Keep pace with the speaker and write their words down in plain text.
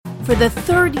For the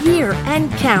third year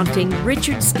and counting,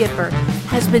 Richard Skipper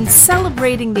has been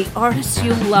celebrating the artists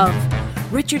you love.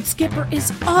 Richard Skipper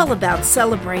is all about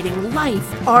celebrating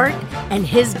life, art, and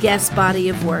his guest body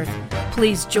of work.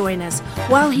 Please join us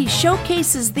while he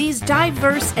showcases these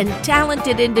diverse and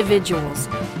talented individuals.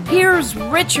 Here's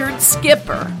Richard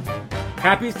Skipper.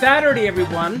 Happy Saturday,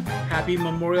 everyone. Happy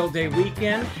Memorial Day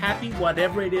weekend. Happy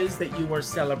whatever it is that you are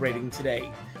celebrating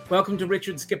today. Welcome to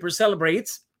Richard Skipper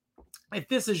Celebrates. If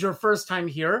this is your first time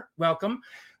here, welcome.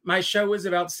 My show is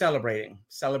about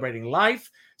celebrating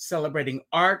life, celebrating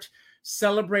art,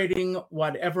 celebrating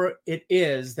whatever it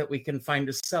is that we can find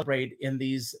to celebrate in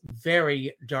these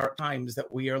very dark times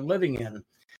that we are living in.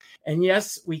 And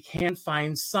yes, we can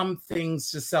find some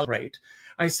things to celebrate.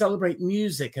 I celebrate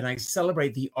music and I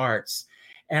celebrate the arts.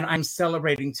 And I'm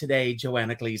celebrating today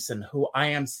Joanna Gleason, who I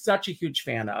am such a huge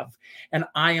fan of. And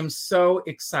I am so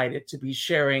excited to be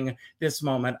sharing this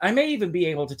moment. I may even be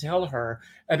able to tell her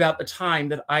about the time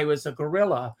that I was a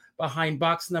gorilla behind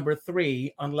box number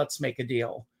 3 on Let's Make a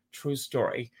Deal. True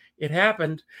story. It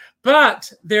happened. But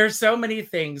there's so many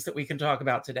things that we can talk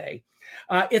about today.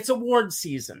 It's award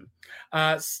season.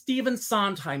 Stephen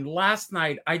Sondheim, last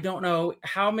night, I don't know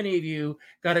how many of you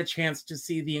got a chance to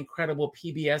see the incredible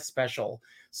PBS special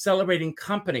celebrating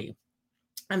company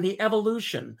and the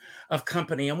evolution of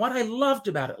company. And what I loved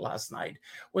about it last night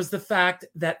was the fact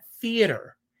that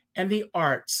theater and the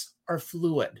arts are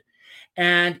fluid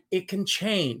and it can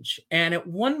change. And at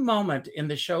one moment in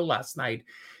the show last night,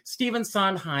 Stephen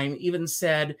Sondheim even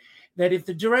said that if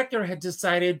the director had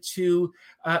decided to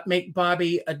make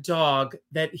Bobby a dog,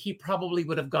 that he probably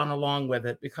would have gone along with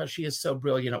it because she is so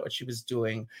brilliant at what she was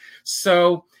doing.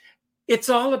 So it's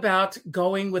all about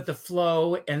going with the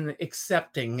flow and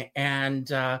accepting. And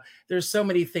there's so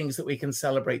many things that we can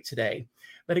celebrate today.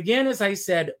 But again, as I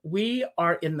said, we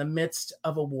are in the midst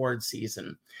of award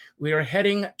season. We are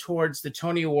heading towards the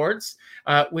Tony Awards,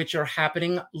 which are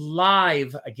happening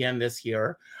live again this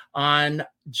year on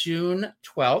June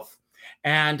 12th.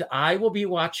 And I will be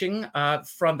watching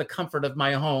from the comfort of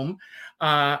my home.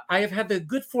 I have had the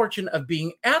good fortune of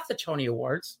being at the Tony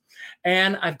Awards,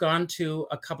 and I've gone to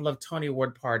a couple of Tony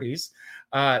Award parties.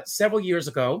 Several years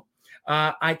ago,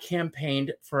 I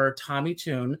campaigned for Tommy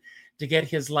Tune to get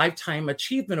his Lifetime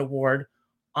Achievement Award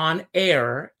on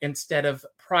air instead of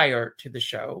prior to the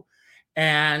show.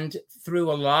 And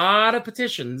through a lot of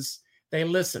petitions, they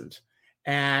listened.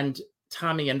 And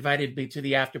Tommy invited me to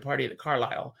the after party at the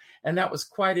Carlisle, and that was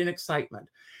quite an excitement.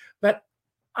 But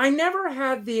I never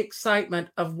had the excitement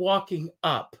of walking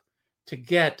up to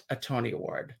get a Tony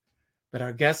Award, but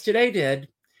our guest today did,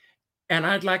 and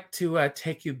I'd like to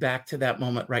take you back to that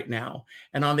moment right now.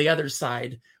 And on the other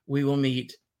side, we will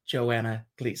meet Joanna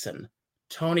Gleason,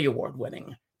 Tony Award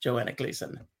winning Joanna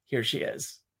Gleason. Here she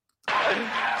is.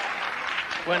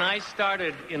 When I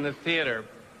started in the theater,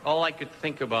 all I could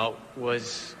think about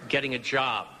was getting a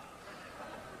job.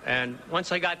 And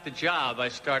once I got the job, I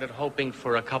started hoping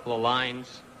for a couple of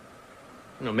lines,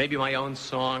 maybe my own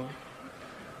song.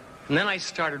 And then I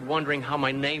started wondering how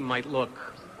my name might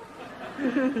look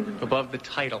above the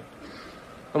title.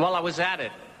 And while I was at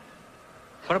it,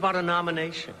 what about a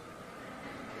nomination?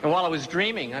 And while I was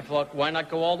dreaming, I thought, why not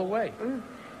go all the way?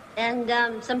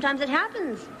 And sometimes it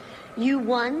happens. You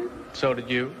won. So did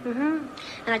you. And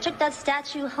I took that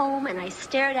statue home and I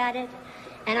stared at it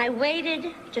and I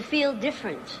waited to feel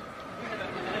different.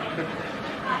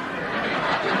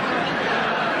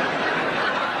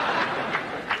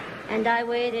 And I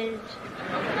waited.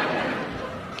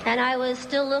 And I was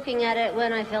still looking at it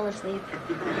when I fell asleep.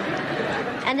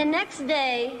 And the next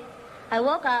day, I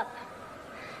woke up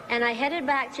and I headed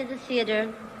back to the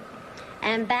theater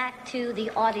and back to the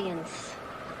audience,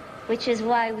 which is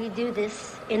why we do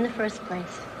this in the first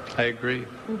place. I agree.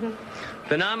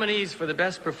 The nominees for the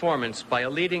best performance by a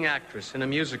leading actress in a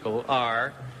musical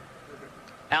are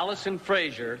Allison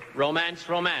Fraser, Romance,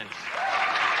 Romance.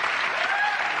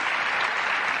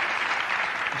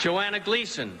 Joanna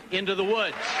Gleason, Into the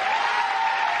Woods.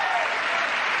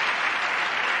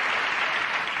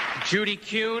 Judy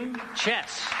Kuhn,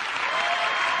 Chess.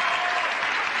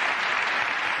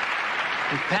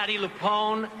 And Patti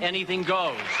LuPone, Anything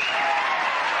Goes.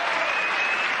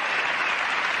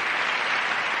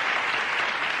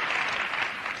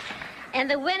 And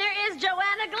the winner is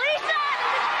Joanna Gleason!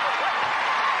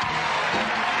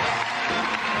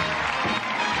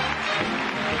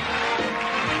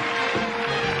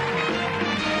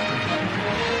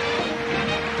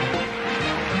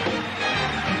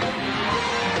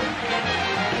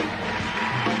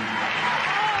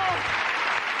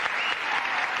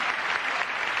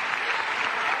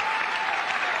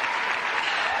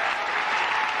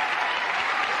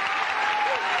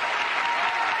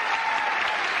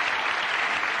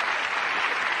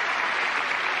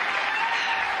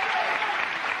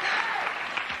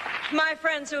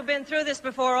 friends who have been through this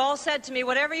before all said to me,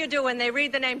 whatever you do when they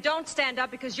read the name, don't stand up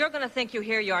because you're going to think you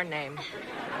hear your name.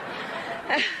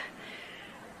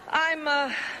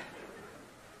 I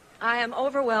am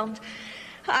overwhelmed.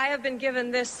 I have been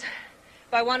given this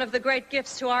by one of the great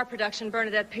gifts to our production,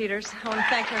 Bernadette Peters. I want to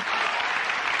thank her.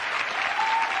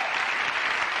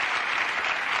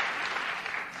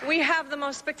 We have the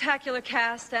most spectacular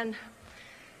cast, and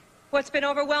what's been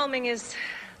overwhelming is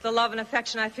the love and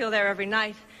affection I feel there every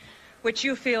night, which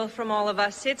you feel from all of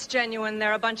us. It's genuine.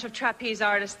 They're a bunch of trapeze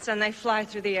artists, and they fly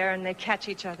through the air, and they catch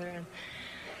each other, and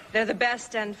they're the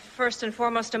best, and first and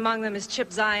foremost among them is Chip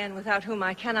Zien, without whom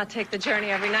I cannot take the journey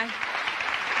every night.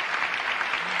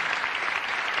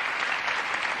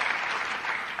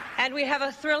 And we have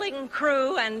a thrilling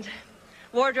crew and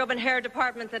wardrobe and hair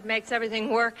department that makes everything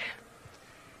work.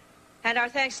 And our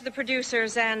thanks to the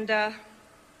producers, and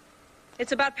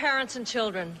it's about parents and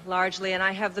children, largely, and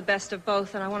I have the best of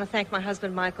both, and I want to thank my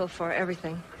husband, Michael, for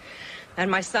everything. And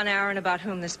my son, Aaron, about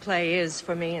whom this play is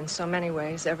for me in so many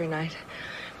ways every night.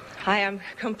 I am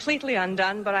completely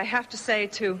undone, but I have to say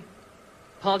to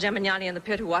Paul Gemignani in the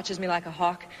pit, who watches me like a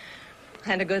hawk,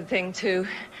 and a good thing, too,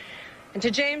 and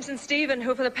to James and Stephen,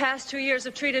 who for the past 2 years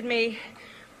have treated me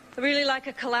really like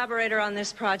a collaborator on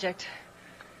this project.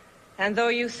 And though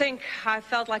you think I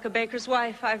felt like a baker's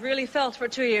wife, I've really felt for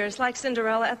 2 years like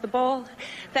Cinderella at the ball.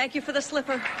 Thank you for the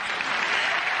slipper.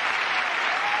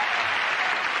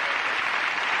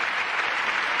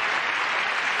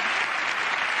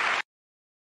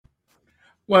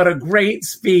 What a great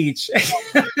speech.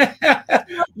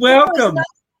 Welcome.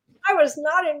 I was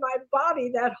not in my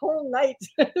body that whole night.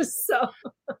 So,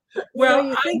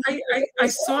 well, I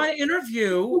saw an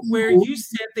interview where you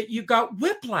said that you got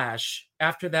whiplash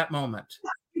after that moment.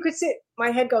 You could see it.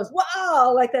 My head goes,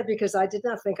 wow, like that, because I did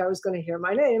not think I was going to hear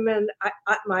my name. And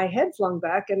my head flung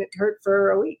back and it hurt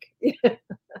for a week.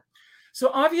 So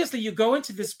obviously you go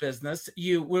into this business,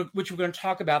 which we're going to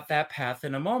talk about that path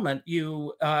in a moment.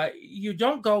 You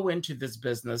don't go into this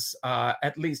business,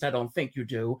 at least I don't think you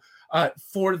do,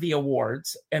 for the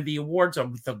awards, and the awards are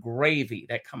the gravy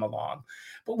that come along.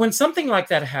 But when something like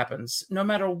that happens, no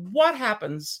matter what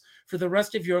happens for the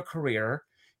rest of your career,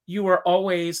 you are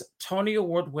always Tony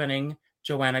Award winning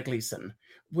Joanna Gleason,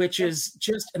 which is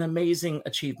just an amazing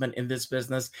achievement in this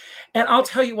business. And I'll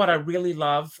tell you what I really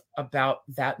love about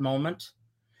that moment,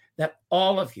 that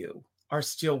all of you are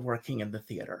still working in the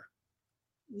theater.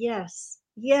 Yes.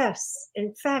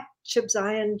 In fact, Chip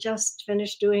Zien just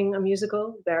finished doing a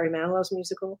musical, Barry Manilow's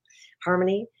musical,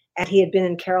 Harmony, and he had been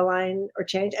in Caroline or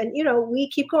Change. And, we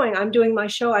keep going. I'm doing my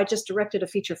show. I just directed a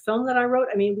feature film that I wrote.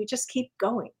 I mean, we just keep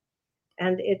going.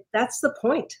 And that's the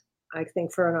point, I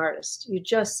think, for an artist. You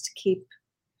just keep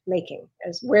making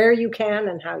as where you can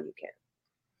and how you can.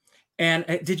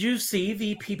 And did you see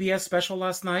the PBS special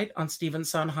last night on Stephen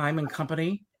Sondheim and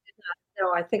Company?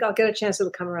 No, I think I'll get a chance to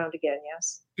come around again.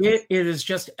 Yes. It is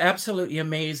just absolutely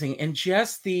amazing. And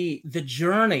just the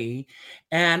journey.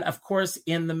 And of course,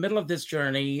 in the middle of this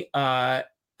journey,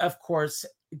 of course,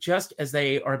 just as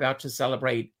they are about to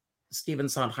celebrate Stephen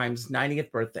Sondheim's 90th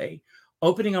birthday,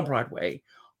 opening on Broadway,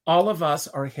 all of us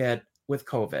are hit with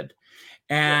COVID.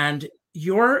 And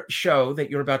your show that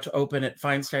you're about to open at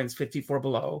Feinstein's 54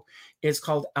 Below is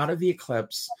called Out of the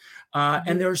Eclipse.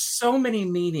 And there are so many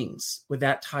meanings with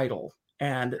that title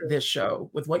and this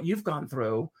show, with what you've gone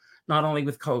through, not only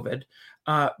with COVID,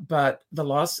 but the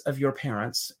loss of your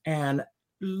parents and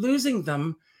losing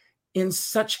them in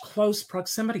such close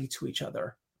proximity to each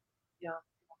other. Yeah.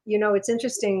 It's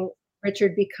interesting,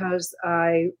 Richard, because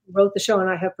I wrote the show and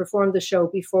I have performed the show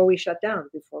before we shut down,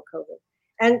 before COVID.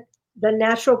 And the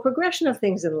natural progression of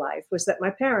things in life was that my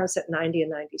parents at 90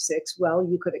 and 96, well,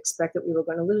 you could expect that we were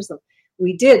going to lose them.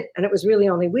 We did. And it was really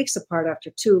only weeks apart after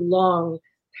 2 long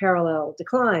parallel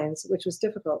declines, which was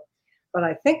difficult. But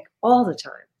I think all the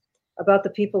time about the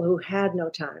people who had no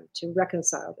time to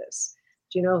reconcile this.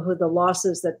 Do you know who the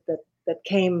losses that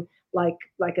came like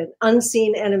an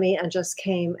unseen enemy and just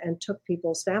came and took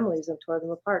people's families and tore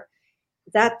them apart?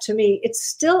 That, to me, it's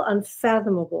still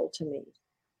unfathomable to me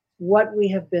what we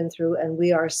have been through, and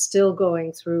we are still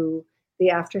going through the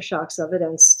aftershocks of it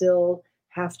and still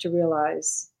have to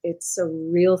realize it's a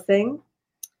real thing,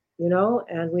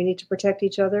 and we need to protect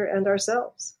each other and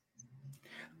ourselves.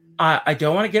 I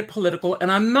don't want to get political,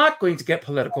 and I'm not going to get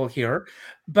political here,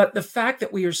 but the fact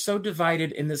that we are so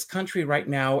divided in this country right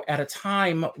now at a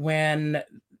time when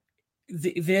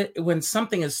when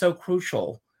something is so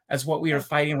crucial as what we are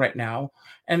fighting right now,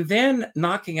 and then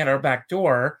knocking at our back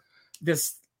door,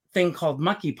 this thing called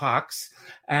monkeypox,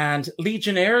 and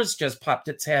Legionnaires just popped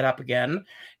its head up again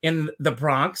in the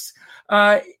Bronx.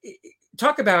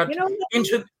 talk about You know,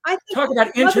 into I think talk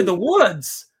about into the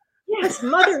woods. Yes,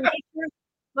 Mother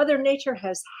Nature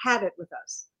has had it with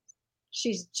us.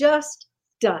 She's just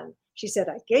done. She said,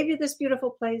 I gave you this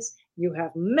beautiful place. You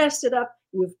have messed it up.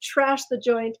 You've trashed the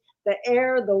joint, the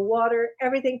air, the water,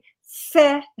 everything.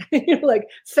 Fait, like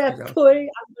fait puy.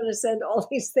 I'm going to send all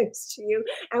these things to you.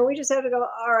 And we just have to go,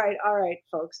 all right,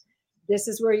 folks. This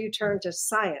is where you turn to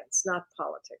science, not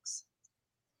politics.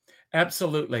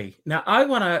 Absolutely. Now,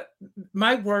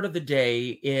 my word of the day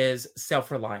is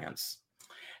self-reliance.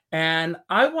 And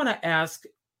I want to ask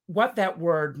what that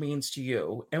word means to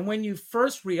you. And when you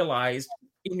first realized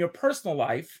in your personal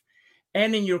life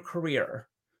and in your career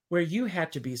where you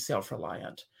had to be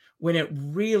self-reliant, when it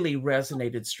really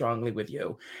resonated strongly with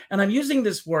you. And I'm using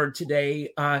this word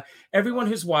today. Everyone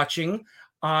who's watching,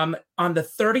 on the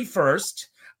 31st,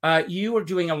 you are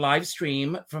doing a live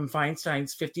stream from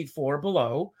Feinstein's 54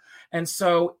 Below. And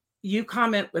so you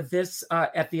comment with this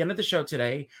at the end of the show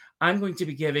today. I'm going to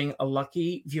be giving a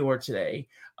lucky viewer today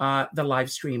the live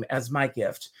stream as my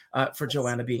gift for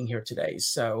Joanna being here today.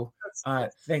 So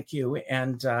thank you.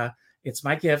 And it's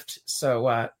my gift.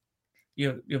 So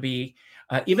you'll be,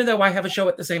 even though I have a show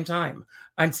at the same time,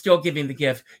 I'm still giving the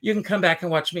gift. You can come back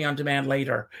and watch me on demand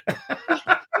later.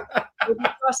 We'll be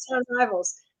crosstown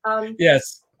rivals.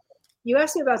 Yes. You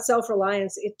asked me about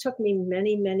self-reliance. It took me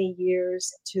many, many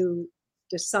years to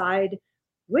decide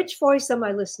which voice am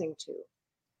I listening to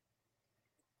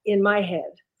in my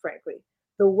head, frankly.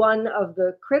 The one of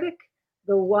the critic,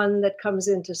 the one that comes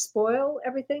in to spoil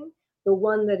everything, the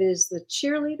one that is the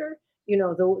cheerleader,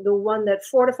 the one that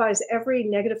fortifies every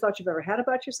negative thought you've ever had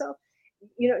about yourself.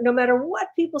 No matter what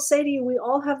people say to you, we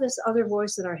all have this other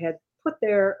voice in our head put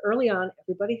there early on.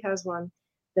 Everybody has one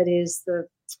that is the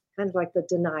kind of like the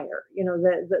denier,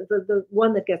 the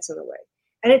one that gets in the way.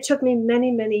 And it took me many,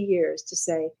 many years to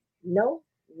say, no,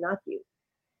 not you.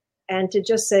 And to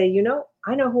just say,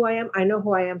 I know who I am. I know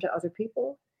who I am to other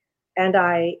people. And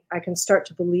I can start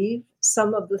to believe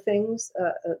some of the things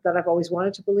that I've always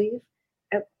wanted to believe.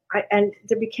 And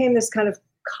there became this kind of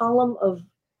column of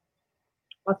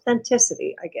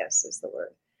authenticity, I guess is the word,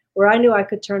 where I knew I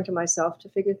could turn to myself to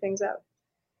figure things out.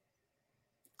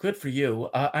 Good for you.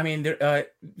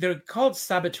 They're called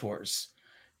saboteurs.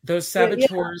 Those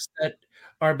saboteurs that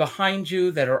are behind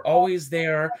you, that are always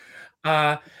there.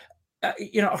 Harvey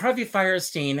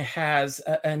Fierstein has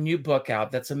a new book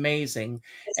out that's amazing.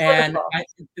 And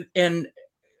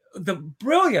the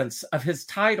brilliance of his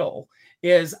title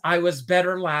is I Was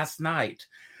Better Last Night.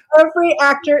 Every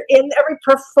actor every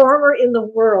performer in the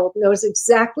world knows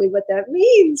exactly what that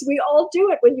means. We all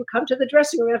do it. When you come to the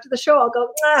dressing room after the show, I'll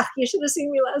go, you should have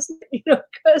seen me last night,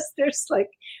 because there's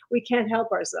we can't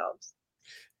help ourselves.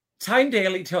 Tyne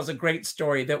Daly tells a great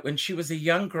story that when she was a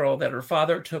young girl, that her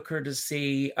father took her to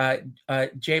see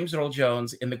James Earl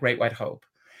Jones in The Great White Hope.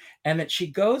 And that she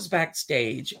goes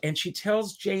backstage and she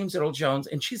tells James Earl Jones,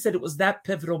 and she said it was that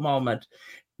pivotal moment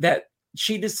that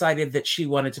she decided that she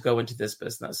wanted to go into this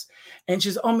business. And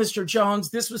she's, oh, Mr. Jones,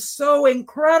 this was so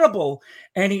incredible.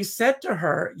 And he said to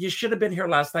her, you should have been here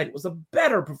last night. It was a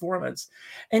better performance.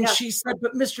 And she said,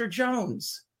 but Mr.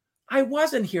 Jones, I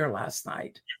wasn't here last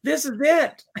night. This is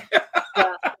it.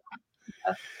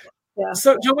 Yeah.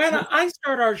 So, Joanna, I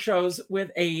start our shows with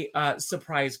a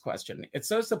surprise question. It's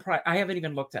so surprising. I haven't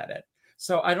even looked at it.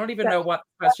 So I don't even know what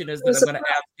the question is that I'm going to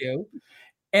ask you.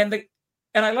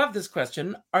 And I love this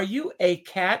question. Are you a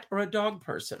cat or a dog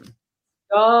person?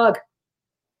 Dog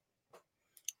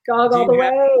all the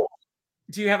way.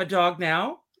 Do you have a dog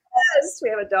now? Yes, we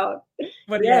have a dog.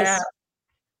 What do you have?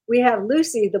 We have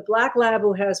Lucy, the black lab,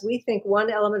 who has, we think, one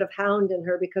element of hound in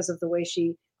her because of the way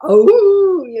she,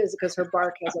 because her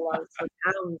bark has a lot of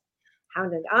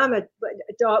hound. And I'm a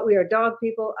dog. We are dog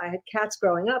people. I had cats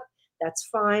growing up. That's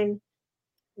fine.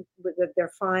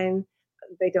 They're fine.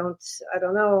 They don't, I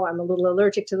don't know. I'm a little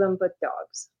allergic to them, but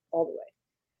dogs all the way.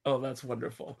 Oh, that's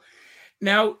wonderful.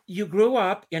 Now, you grew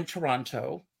up in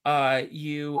Toronto.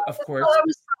 Of course.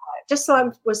 Just till I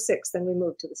was 6, then we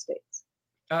moved to the States.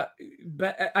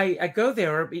 But I go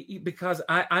there because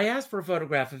I asked for a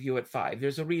photograph of you at 5.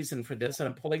 There's a reason for this, and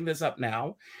I'm pulling this up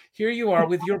now. Here you are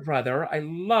with your brother. I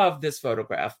love this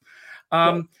photograph.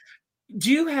 Do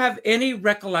you have any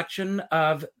recollection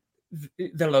of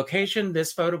the location,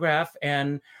 this photograph,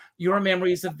 and your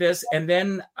memories of this? And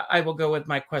then I will go with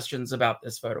my questions about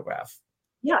this photograph.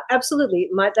 Yeah, absolutely.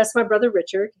 That's my brother,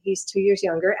 Richard. He's 2 years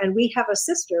younger. And we have a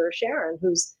sister, Sharon,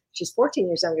 she's 14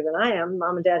 years younger than I am.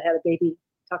 Mom and Dad had a baby.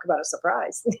 Talk about a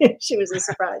surprise. She was a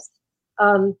surprise.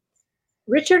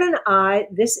 Richard and I,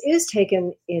 this is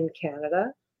taken in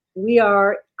Canada. we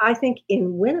are, I think,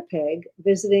 in Winnipeg,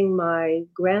 visiting my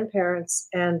grandparents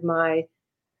and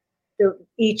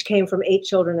each came from 8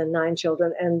 children and 9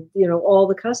 children and, all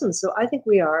the cousins. So I think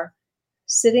we are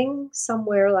sitting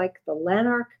somewhere like the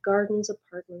Lanark Gardens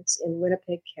Apartments in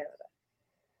Winnipeg, Canada.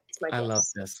 It's my guess. I love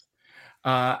this.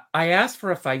 I asked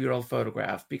for a 5-year-old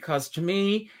photograph because to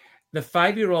me, the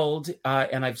 5-year-old,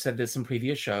 and I've said this in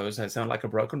previous shows, I sound like a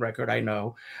broken record, I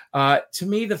know. To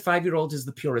me, the 5-year-old is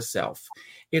the purest self.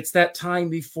 It's that time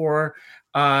before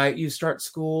you start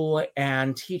school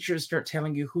and teachers start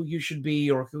telling you who you should be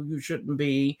or who you shouldn't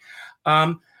be.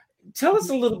 Tell us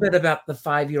a little bit about the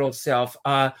 5-year-old self.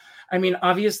 I mean,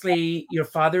 obviously, your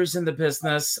father's in the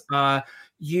business. When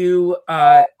were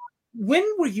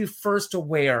you first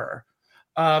aware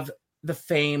of the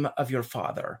fame of your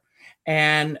father?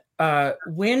 And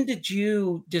when did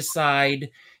you decide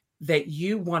that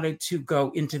you wanted to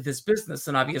go into this business?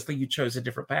 And obviously you chose a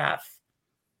different path.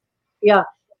 Yeah.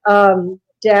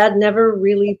 Dad never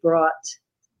really brought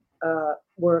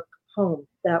work home.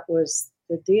 That was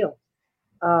the deal.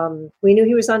 We knew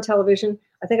he was on television.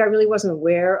 I think I really wasn't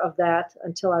aware of that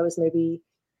until I was maybe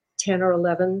 10 or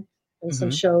 11 and some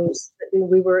shows.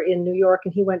 We were in New York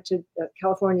and he went to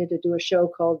California to do a show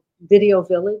called Video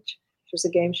Village, which was a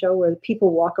game show where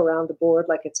people walk around the board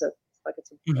like it's a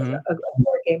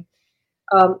board game.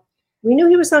 We knew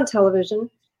he was on television.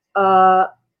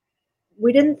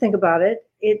 We didn't think about it.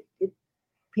 He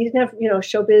didn't have,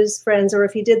 showbiz friends, or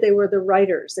if he did, they were the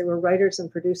writers. They were writers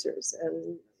and producers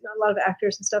and not a lot of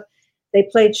actors and stuff. They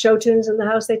played show tunes in the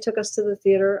house. They took us to the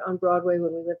theater on Broadway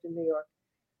when we lived in New York.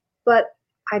 But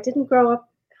I didn't grow up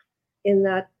in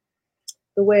the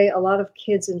way a lot of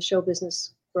kids in show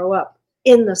business grow up,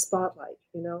 in the spotlight,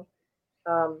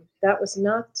 That was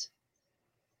not,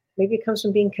 maybe it comes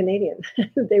from being Canadian.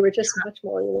 They were just much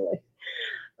more,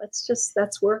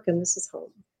 that's work and this is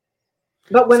home.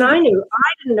 But when I knew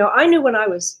when I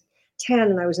was 10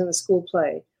 and I was in the school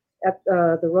play at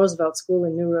the Roosevelt School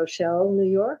in New Rochelle, New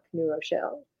York,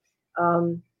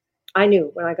 I knew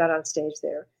when I got on stage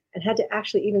there and had to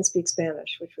actually even speak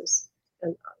Spanish, which was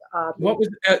an odd.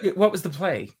 What was the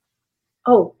play?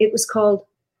 Oh, it was called,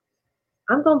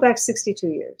 I'm going back 62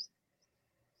 years.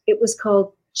 It was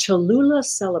called Cholula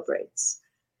Celebrates,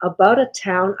 about a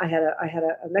town. I had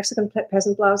a Mexican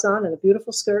peasant blouse on and a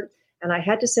beautiful skirt. And I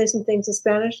had to say some things in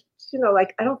Spanish,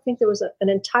 I don't think there was an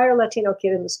entire Latino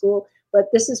kid in the school, but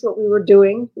this is what we were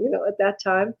doing, at that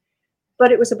time.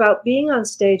 But it was about being on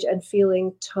stage and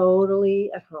feeling totally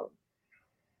at home.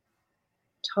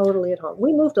 Totally at home.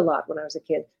 We moved a lot when I was a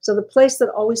kid. So the place that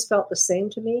always felt the same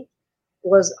to me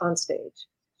was on stage.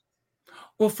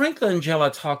 Well, Frank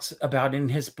Langella talks about in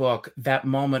his book that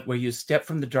moment where you step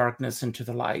from the darkness into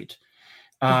the light.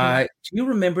 Do you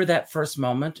remember that first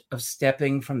moment of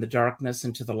stepping from the darkness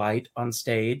into the light on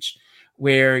stage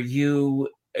where you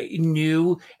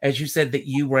knew, as you said, that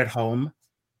you were at home?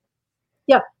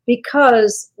 Yeah,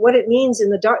 because what it means in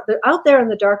the dark, out there in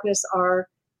the darkness are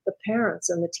the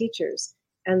parents and the teachers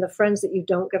and the friends that you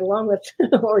don't get along with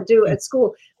or do at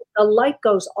school. The light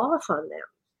goes off on them.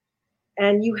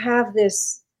 And you have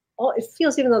this, it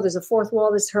feels, even though there's a fourth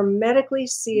wall, this hermetically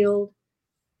sealed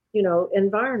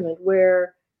environment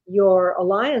where your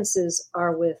alliances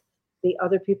are with the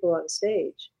other people on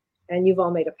stage and you've all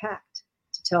made a pact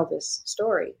to tell this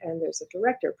story, and there's a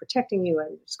director protecting you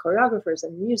and there's choreographers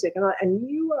and music and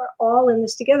you are all in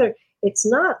this together. It's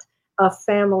not a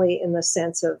family in the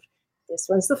sense of this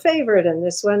one's the favorite and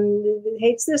this one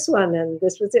hates this one and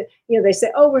this was it. They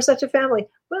say, oh, we're such a family.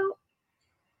 Well,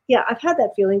 yeah, I've had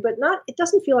that feeling, but it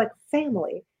doesn't feel like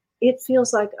family. It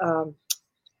feels like a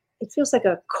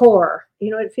corps,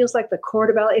 it feels like the corps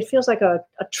de ballet. It feels like a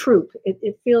troop.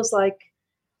 It feels like,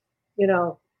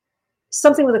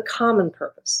 something with a common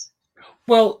purpose.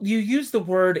 Well, you use the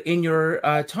word in your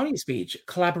Tony speech,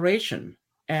 collaboration.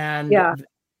 And,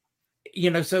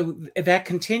 so that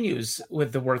continues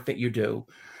with the work that you do.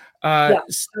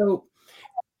 So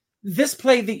this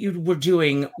play that you were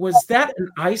doing, was that an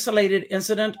isolated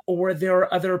incident or there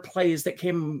are other plays that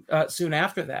came soon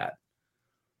after that?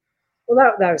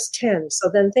 Well, that was 10.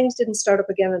 So then things didn't start up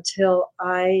again until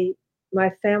my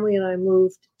family and I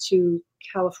moved to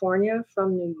California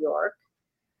from New York.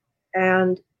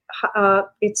 And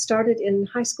it started in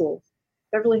high school,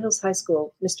 Beverly Hills High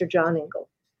School, Mr. John Ingle.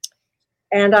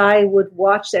 And I would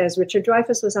watch as Richard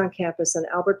Dreyfuss was on campus and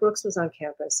Albert Brooks was on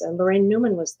campus and Lorraine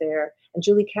Newman was there and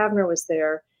Julie Kavner was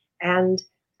there. And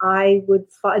I would,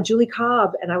 Julie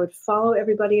Cobb, and I would follow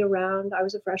everybody around. I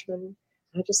was a freshman.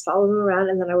 I just followed them around,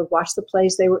 and then I would watch the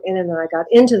plays they were in, and then I got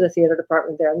into the theater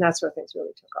department there, and that's where things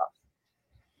really took off.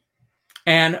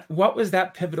 And what was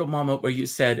that pivotal moment where you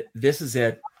said, "This is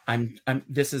it.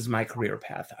 This is my career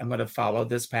path. I'm going to follow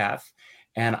this path,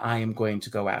 and I am going to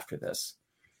go after this"?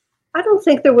 I don't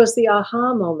think there was the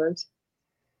aha moment.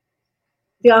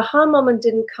 The aha moment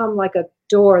didn't come like a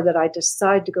door that I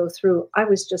decided to go through. I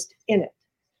was just in it.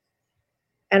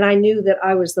 And I knew that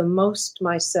I was the most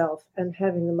myself and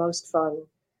having the most fun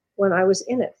when I was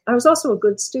in it. I was also a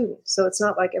good student, so it's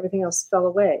not like everything else fell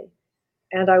away.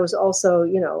 And I was also,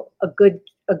 a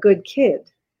good kid.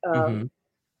 Mm-hmm.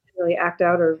 Really act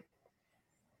out, or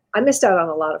I missed out on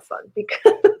a lot of fun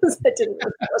because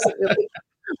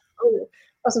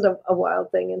wasn't a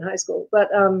wild thing in high school. But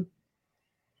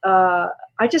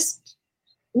I just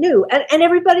knew, and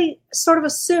everybody sort of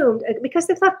assumed, because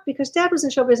Dad was in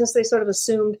show business, they sort of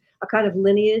assumed a kind of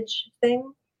lineage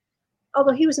thing.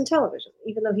 Although he was in television,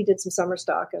 even though he did some summer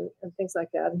stock and things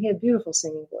like that, and he had a beautiful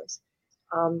singing voice.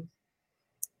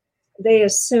 They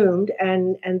assumed,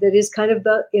 and that is kind of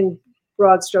in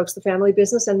broad strokes, the family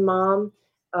business. And Mom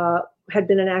had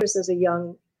been an actress as a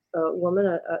young woman,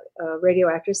 a radio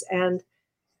actress, and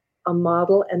a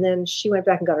model. And then she went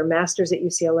back and got her master's at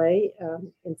UCLA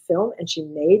in film, and she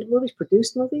made movies,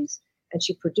 produced movies, and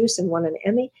she produced and won an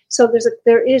Emmy. So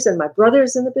and my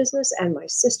brother's in the business, and my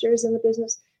sister is in the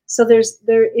business. So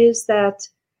there is that.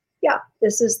 Yeah,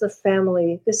 this is the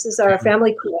family. This is our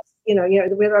family crest. We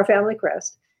have our family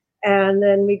crest. And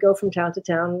then we go from town to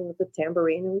town with the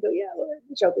tambourine, and we go, yeah, well,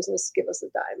 show business, give us a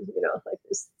dime, like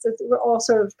this. So we're all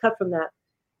sort of cut from that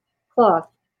cloth.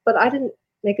 But I didn't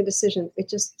make a decision. It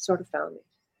just sort of found me.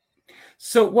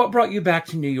 So what brought you back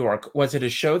to New York? Was it a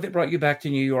show that brought you back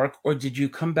to New York, or did you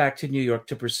come back to New York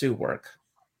to pursue work?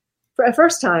 For a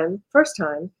first time,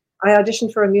 I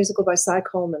auditioned for a musical by Cy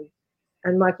Coleman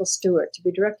and Michael Stewart to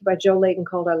be directed by Joe Layton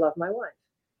called I Love My Wife.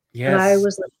 Yes. And I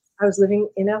was living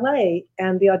in LA,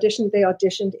 and they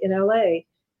auditioned in LA,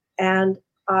 and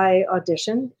I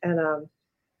auditioned, and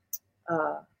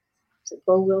was it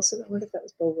Bo Wilson? I wonder if that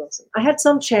was Bo Wilson. I had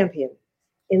some champion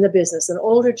in the business, an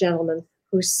older gentleman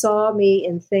who saw me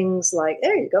in things like,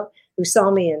 there you go, who saw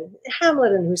me in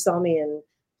Hamlet, and who saw me in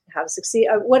How to Succeed,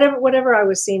 whatever I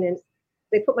was seen in.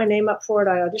 They put my name up for it.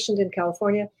 I auditioned in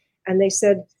California, and they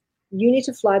said, you need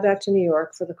to fly back to New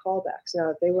York for the callbacks.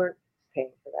 Now, they weren't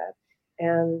paying for that.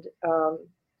 And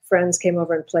friends came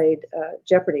over and played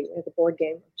Jeopardy, the board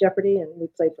game Jeopardy, and we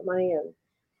played for money. And,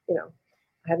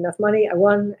 I had enough money. I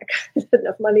won. I had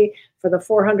enough money for the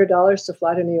 $400 to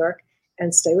fly to New York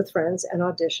and stay with friends and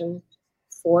audition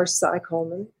for Cy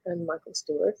Coleman and Michael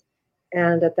Stewart.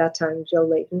 And at that time, Joe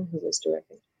Layton, who was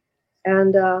directing.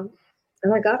 And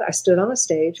I stood on a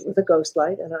stage with a ghost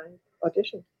light, and I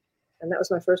auditioned. And that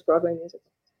was my first Broadway musical.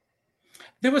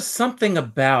 There was something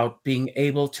about being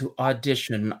able to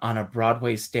audition on a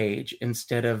Broadway stage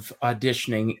instead of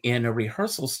auditioning in a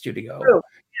rehearsal studio. True.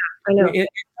 Yeah, I know.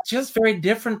 It's just very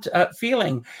different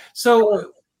feeling.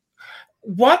 So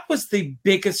what was the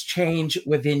biggest change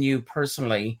within you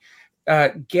personally,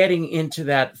 getting into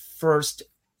that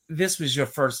this was your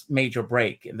first major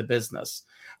break in the business?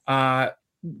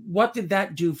 What did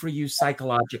that do for you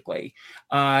psychologically,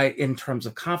 in terms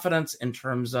of confidence, in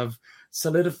terms of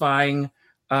solidifying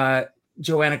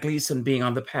Joanna Gleason being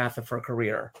on the path of her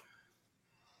career?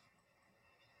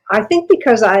 I think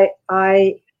because I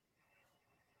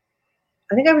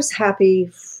think I was happy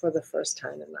for the first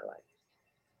time in my life.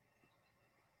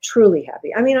 Truly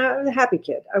happy. I mean, I was a happy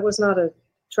kid. I was not a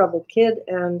troubled kid,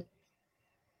 and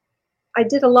I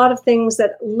did a lot of things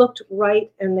that looked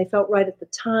right and they felt right at the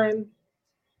time.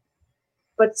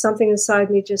 But something inside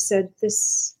me just said,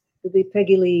 this would be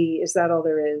Peggy Lee. Is that all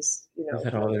there is? Is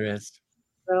that all there is? Is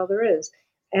that all there is?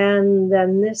 And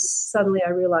then suddenly I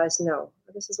realized, no,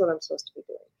 this is what I'm supposed to be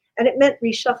doing. And it meant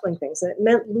reshuffling things, and it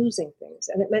meant losing things,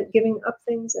 and it meant giving up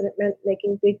things, and it meant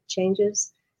making big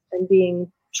changes and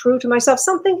being true to myself.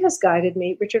 Something has guided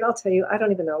me. Richard, I'll tell you, I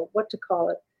don't even know what to call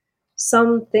it.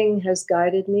 Something has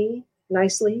guided me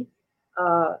nicely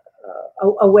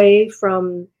away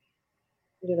from,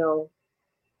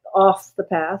 off the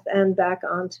path and back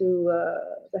onto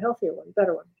the healthier one,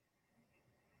 better one.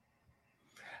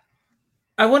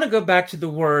 I want to go back to the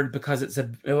word because it's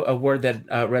a word that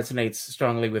resonates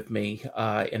strongly with me,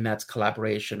 and that's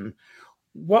collaboration.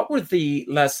 What were the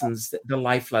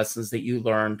life lessons that you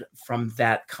learned from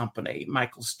that company,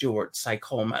 Michael Stewart, Cy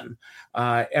Coleman,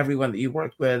 everyone that you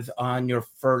worked with on your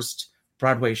first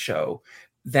Broadway show,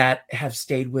 that have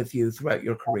stayed with you throughout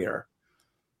your career?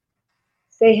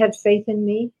 They had faith in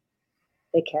me.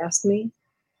 They cast me.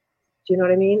 Do you know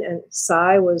what I mean? And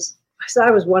Cy was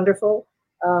wonderful.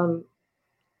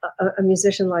 A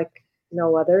musician like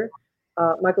no other.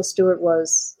 Michael Stewart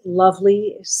was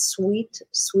lovely, sweet,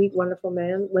 wonderful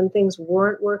man. When things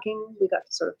weren't working, we got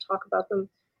to sort of talk about them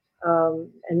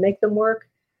and make them work.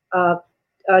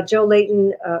 Joe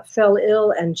Layton fell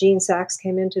ill, and Gene Sachs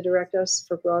came in to direct us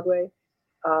for Broadway.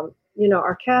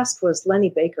 Our cast was Lenny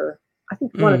Baker. I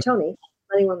think won a Tony.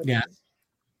 Lenny won the Tony.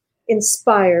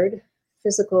 Inspired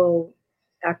physical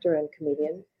actor and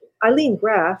comedian. Eileen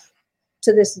Graff,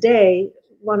 to this day,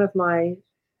 one of my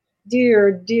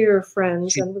dear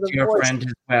friends. She's and with a your voice, friend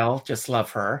as well. Just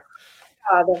love her.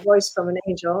 The voice from an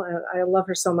angel. And I love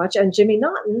her so much. And Jimmy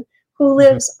Naughton, who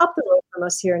lives up the road from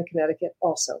us here in Connecticut,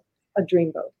 also a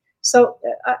dreamboat. So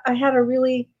I had a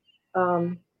really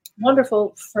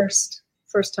wonderful first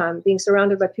time being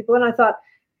surrounded by people. And I thought,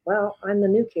 well, I'm the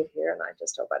new kid here, and I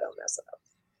just hope I don't mess it up.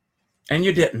 And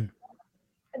you didn't.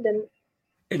 I didn't.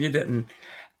 And you didn't.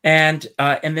 And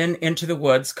then Into the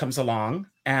Woods comes along,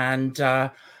 and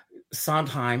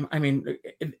Sondheim. I mean,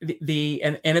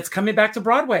 and it's coming back to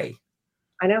Broadway.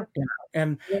 I know.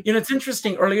 And it's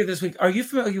interesting. Earlier this week, are you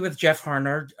familiar with Jeff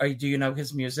Harner? Do you know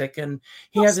his music? And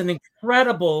he has an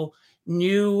incredible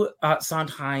new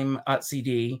Sondheim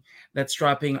CD that's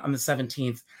dropping on the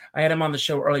 17th. I had him on the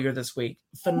show earlier this week.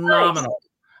 Phenomenal. Nice.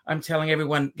 I'm telling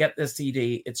everyone, get this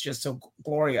CD. It's just so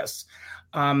glorious.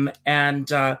 To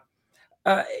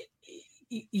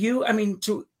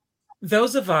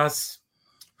those of us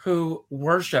who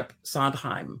worship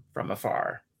Sondheim from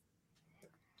afar,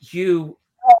 you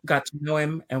got to know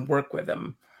him and work with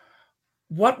him.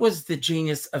 What was the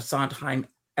genius of Sondheim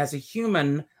as a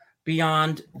human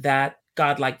beyond that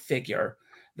godlike figure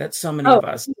that so many of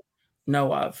us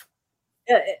know of?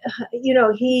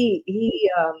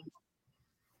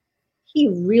 He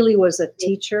really was a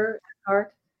teacher at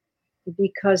heart,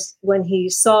 because when he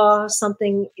saw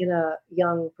something in a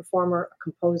young performer, a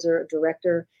composer, a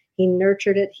director, he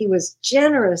nurtured it. He was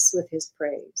generous with his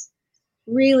praise,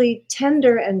 really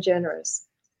tender and generous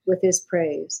with his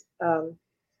praise and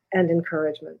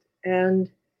encouragement. And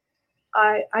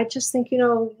I just think,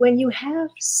 when you have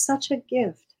such a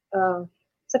gift,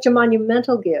 such a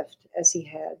monumental gift as he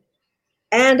had,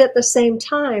 and at the same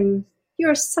time,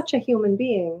 you're such a human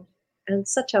being and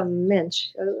such a mensch.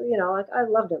 I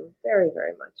loved him very,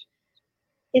 very much.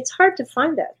 It's hard to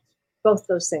find both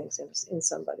those things in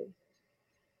somebody.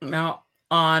 Now,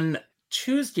 on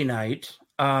Tuesday night,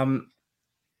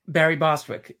 Barry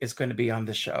Bostwick is going to be on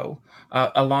the show,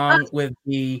 along with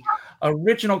the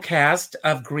original cast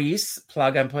of Grease,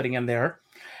 plug I'm putting in there.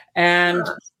 And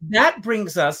that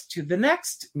brings us to the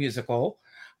next musical.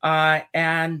 I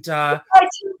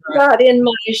forgot in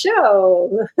my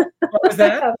show. What was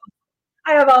that?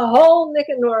 I have a whole Nick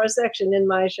and Nora section in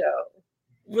my show.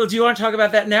 Well, do you want to talk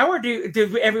about that now, or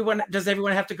does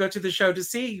everyone have to go to the show to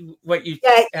see what you?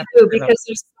 Yeah, you do, because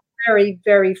there's very,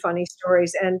 very funny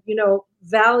stories. And,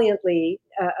 valiantly,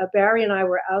 Barry and I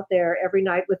were out there every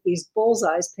night with these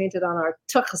bullseyes painted on our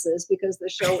tuxes, because the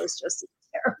show was just a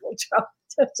terrible job,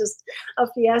 just a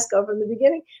fiasco from the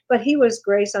beginning. But he was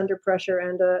grace under pressure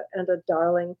and a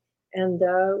darling. And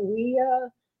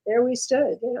there we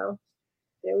stood,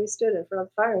 There we stood in front of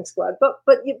the firing squad. But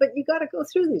you got to go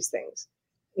through these things.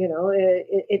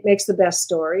 It makes the best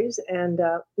stories. And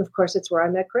of course, it's where I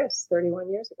met Chris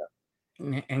 31 years ago.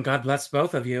 And God bless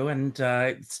both of you. And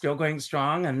it's still going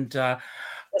strong. And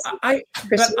I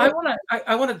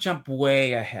want to jump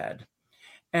way ahead.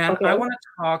 And okay. I want to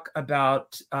talk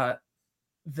about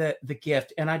the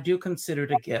gift. And I do consider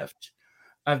it a gift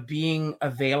of being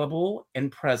available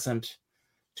and present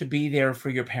to be there for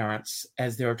your parents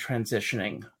as they're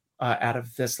transitioning out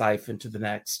of this life into the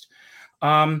next.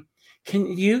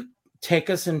 Can you take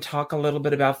us and talk a little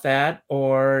bit about that?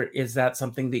 Or is that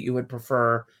something that you would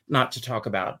prefer not to talk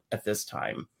about at this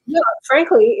time? No,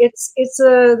 frankly, it's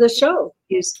the show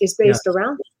is based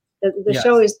around it. The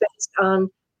show is based on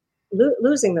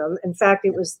losing them. In fact,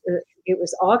 it was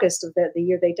August of the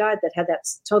year they died that had that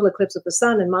total eclipse of the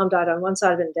sun, and Mom died on one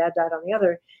side of it and Dad died on the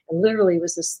other. And literally it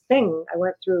was this thing I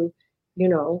went through,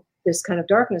 this kind of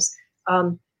darkness.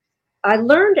 I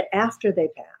learned after they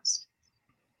passed.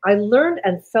 I learned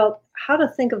and felt how to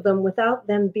think of them without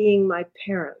them being my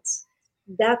parents.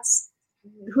 That's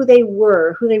who they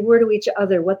were to each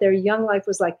other, what their young life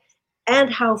was like,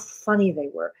 and how funny they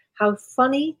were, how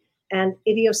funny and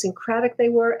idiosyncratic they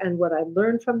were, and what I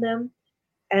learned from them,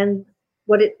 and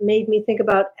what it made me think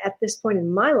about at this point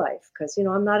in my life, because,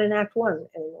 I'm not in Act 1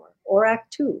 anymore, or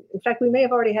Act 2. In fact, we may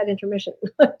have already had intermission.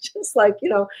 Just like,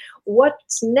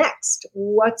 what's next?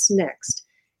 What's next?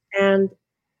 And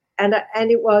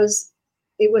it was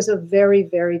a very,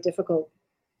 very difficult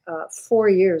 4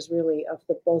 years, really, of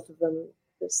the both of them,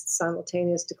 this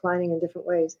simultaneous declining in different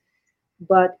ways.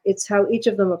 but it's how each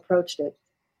of them approached it,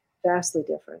 vastly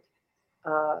different.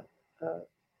 Uh, a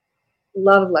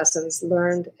lot of lessons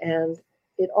learned, and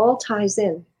it all ties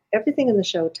in. Everything in the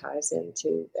show ties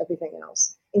into everything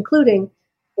else, including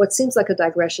what seems like a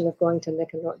digression of going to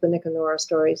the Nick and Nora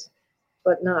stories,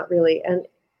 but not really. And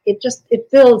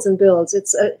it builds and builds.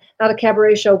 It's not a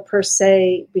cabaret show per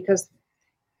se, because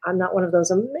I'm not one of those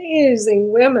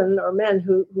amazing women or men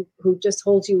who just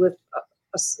holds you with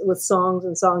songs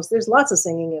and songs. There's lots of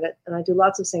singing in it, and I do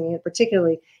lots of singing. And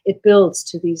particularly, it builds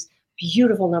to these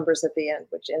beautiful numbers at the end,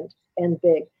 which end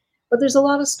big. But there's a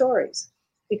lot of stories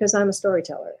because I'm a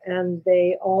storyteller, and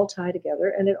they all tie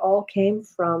together. And it all came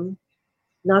from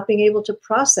not being able to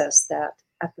process that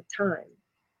at the time,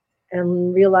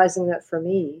 and realizing that for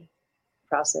me,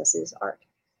 process is art.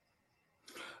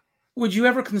 Would you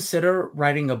ever consider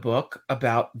writing a book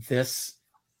about this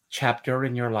chapter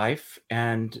in your life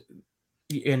and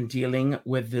in dealing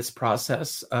with this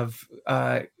process of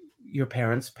your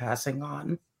parents passing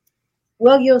on?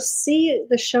 Well, you'll see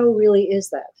the show really is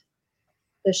that.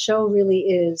 The show really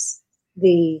is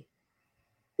the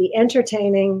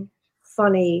entertaining,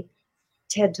 funny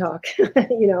TED Talk,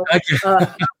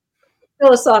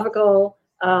 philosophical,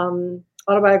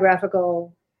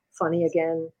 autobiographical, funny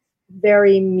again,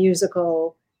 very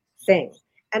musical thing.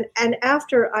 And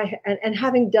after and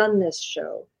having done this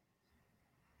show,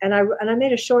 and I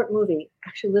made a short movie,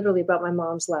 actually literally about my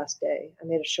mom's last day. I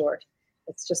made a short.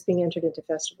 It's just being entered into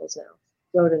festivals now.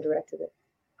 Wrote and directed it.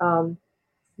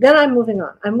 Then I'm moving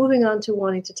on. I'm moving on to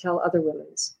wanting to tell other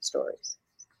women's stories.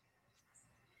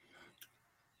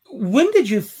 When did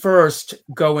you first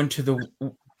go into the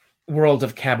world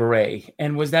of cabaret?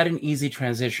 And was that an easy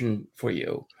transition for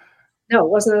you? No, it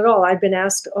wasn't at all. I'd been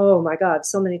asked, oh my God,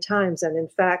 so many times. And in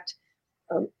fact,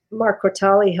 Mark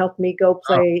Cortali helped me go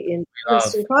play in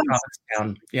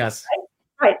Provincetown. Yes.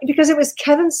 Right, because it was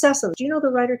Kevin Sessoms. Do you know the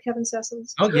writer Kevin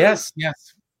Sessoms? Oh, yes. Well,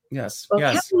 yes.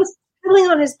 Kevin was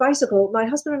pedaling on his bicycle. My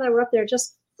husband and I were up there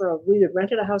we had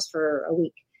rented a house for a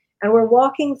week. And we're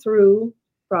walking through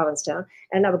Provincetown.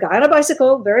 And a guy on a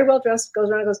bicycle, very well dressed, goes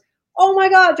around and goes, oh my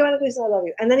God, Joanna Gleason, I love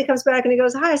you. And then he comes back and he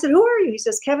goes, hi. I said, who are you? He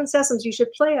says, Kevin Sessoms, you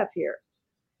should play up here.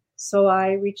 So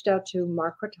I reached out to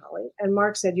Mark Cortali, and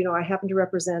Mark said, I happen to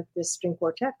represent this string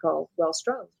quartet called Well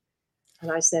Strung.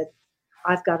 And I said,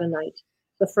 I've got a night.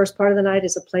 The first part of the night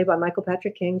is a play by Michael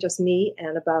Patrick King, just me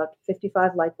and about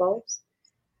 55 light bulbs.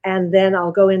 And then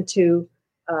I'll go into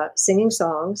singing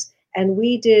songs. And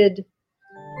we did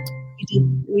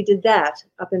that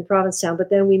up in Provincetown. But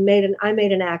then I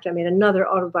made an act. I made another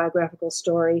autobiographical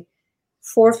story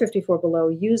for 54 Below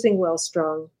using Well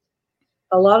Strung.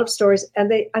 A lot of stories.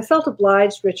 And I felt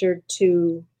obliged, Richard,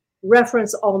 to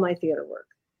reference all my theater work.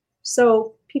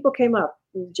 So people came up.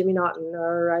 Jimmy Naughton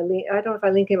or Eileen, I don't know if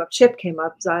Eileen came up, Chip came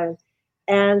up, Zion,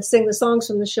 and sing the songs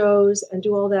from the shows and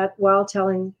do all that while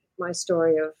telling my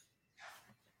story of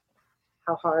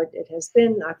how hard it has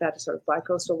been. I've had a sort of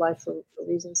bi-coastal life for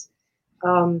reasons.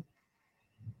 But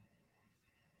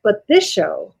this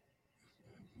show,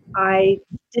 I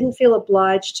didn't feel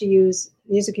obliged to use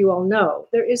music you all know.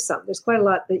 There's quite a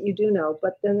lot that you do know,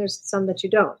 but then there's some that you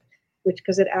don't,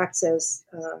 because it acts as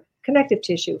connective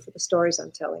tissue for the stories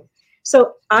I'm telling.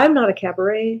 So I'm not a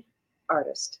cabaret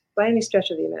artist by any stretch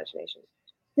of the imagination.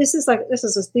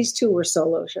 These two were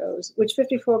solo shows, which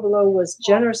 54 Below was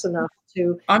generous enough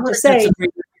to say.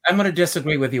 I'm going to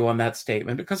disagree with you on that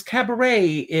statement, because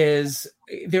cabaret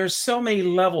there's so many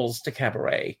levels to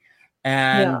cabaret.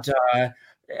 And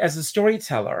as a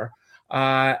storyteller,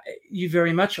 you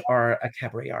very much are a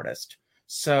cabaret artist.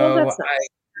 So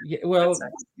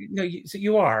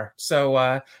you are.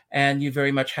 So, and you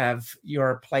very much have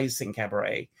your place in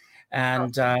cabaret.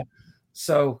 And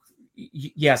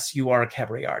yes, you are a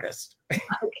cabaret artist. Okay,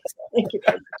 thank you.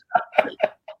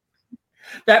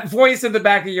 That voice in the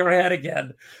back of your head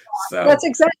again. So that's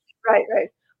exactly right.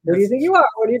 Who do you think you are?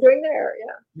 What are you doing there?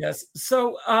 Yeah. Yes.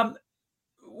 So,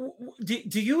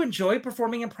 do you enjoy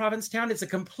performing in Provincetown? It's a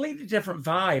completely different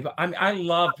vibe. I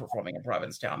love performing in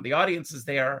Provincetown. The audiences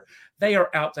there, they are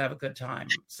out to have a good time.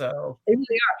 So they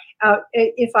really are.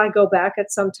 If I go back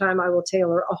at some time, I will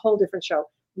tailor a whole different show,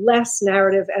 less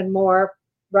narrative and more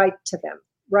right to them.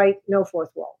 Right, no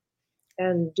fourth wall,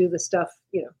 and do the stuff.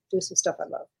 Do some stuff I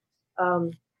love.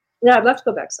 I'd love to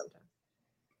go back sometime.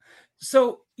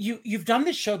 So you've done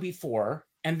this show before,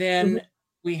 and then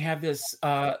we have this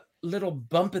little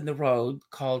bump in the road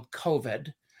called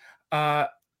COVID.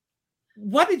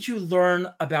 What did you learn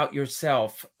about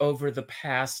yourself over the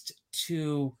past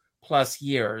 2+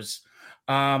 years?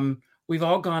 We've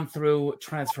all gone through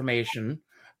transformation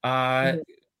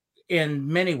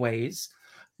in many ways,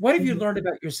 What have you learned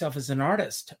about yourself as an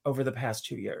artist over the past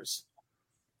 2 years?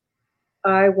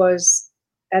 I was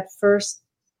at first,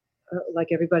 like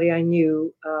everybody I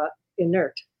knew,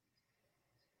 inert,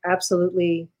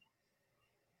 absolutely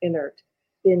inert,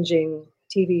 binging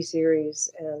TV series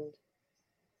and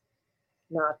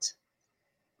not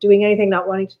doing anything, not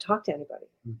wanting to talk to anybody,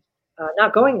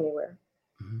 not going anywhere,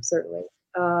 certainly.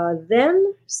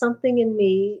 Then something in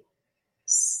me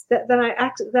that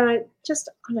I just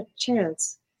on a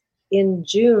chance in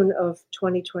June of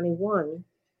 2021,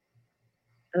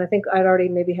 and I think I'd already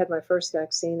maybe had my first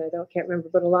vaccine. Can't remember,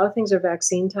 but a lot of things are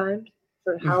vaccine timed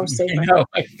for how safe. I know,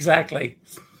 exactly.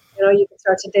 You can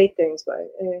start to date things by.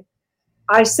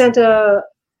 I sent a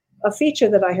feature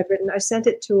that I had written. I sent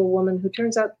it to a woman who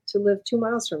turns out to live 2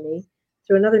 miles from me,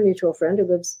 through another mutual friend who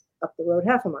lives up the road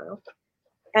half a mile.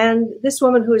 And this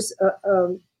woman who's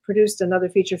produced another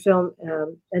feature film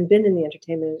and been in the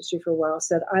entertainment industry for a while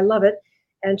said, "I love it."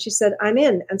 And she said, "I'm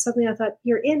in." And suddenly I thought,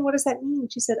 "You're in? What does that mean?"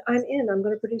 She said, "I'm in. I'm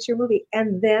going to produce your movie."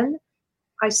 And then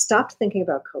I stopped thinking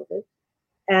about COVID.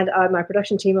 And my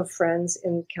production team of friends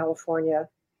in California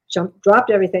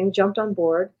dropped everything, jumped on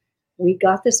board. We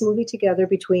got this movie together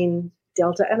between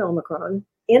Delta and Omicron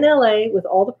in LA with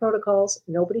all the protocols.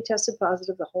 Nobody tested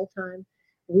positive the whole time.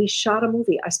 We shot a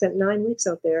movie. I spent 9 weeks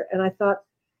out there, and I thought,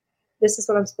 this is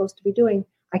what I'm supposed to be doing.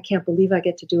 I can't believe I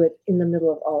get to do it in the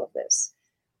middle of all of this.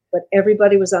 But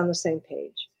everybody was on the same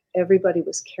page. Everybody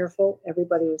was careful.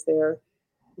 Everybody was there,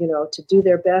 to do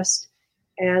their best.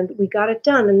 And we got it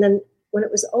done. And then when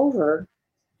it was over,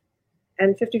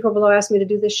 and 54 Below asked me to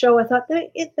do this show, I thought,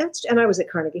 and I was at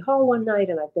Carnegie Hall one night,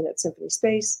 and I've been at Symphony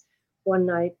Space one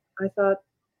night. I thought,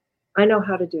 I know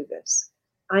how to do this.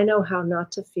 I know how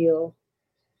not to feel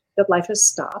that life has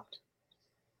stopped.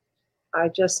 I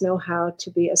just know how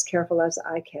to be as careful as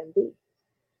I can be,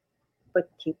 but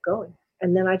keep going.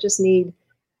 And then I just need,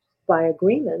 by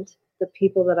agreement, the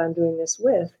people that I'm doing this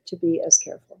with to be as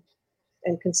careful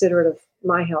and considerate of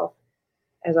my health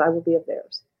as I will be of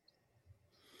theirs.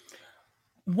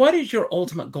 What is your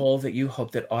ultimate goal that you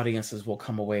hope that audiences will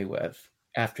come away with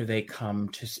after they come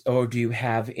to, or do you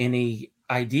have any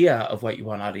idea of what you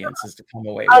want audiences to come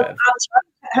away with?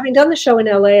 Having done the show in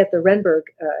LA at the Renberg,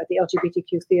 at the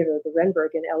LGBTQ theater, the Renberg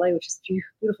in LA, which is a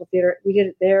beautiful theater. We did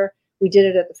it there. We did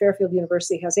it at the Fairfield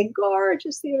University, has a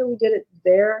gorgeous theater. We did it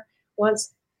there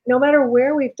once. No matter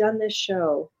where we've done this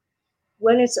show,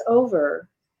 when it's over,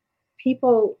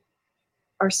 people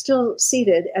are still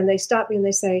seated and they stop me and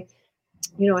they say,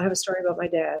 I have a story about my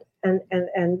dad,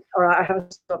 or I have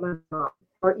a story about my mom,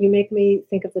 or you make me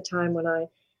think of the time when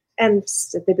and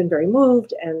they've been very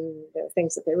moved, and there are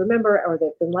things that they remember, or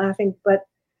they've been laughing. But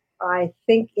I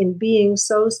think in being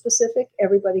so specific,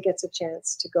 everybody gets a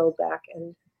chance to go back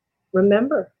and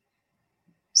remember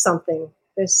something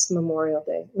this Memorial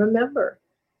Day. Remember,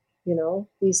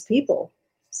 these people,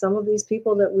 some of these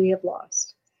people that we have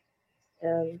lost,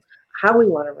 and how we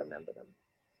want to remember them.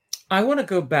 I want to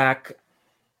go back,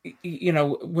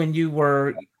 when you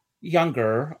were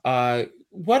younger,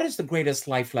 what is the greatest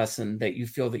life lesson that you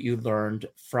feel that you learned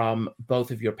from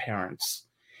both of your parents?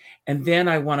 And then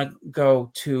I want to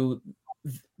go to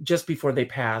just before they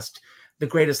passed, the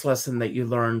greatest lesson that you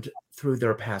learned through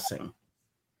their passing.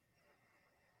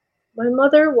 My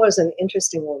mother was an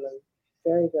interesting woman,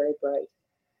 very, very bright.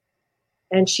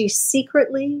 And she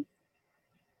secretly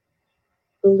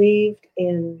believed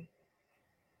in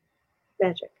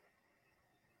magic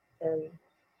and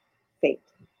fate.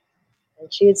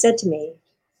 And she had said to me,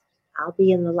 "I'll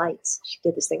be in the lights." She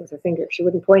did this thing with her finger. She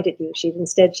wouldn't point at you. She'd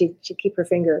keep her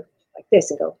finger like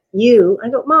this and go, "You." I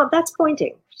go, "Mom, that's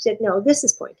pointing." She said, "No, this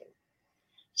is pointing."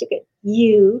 She'd go,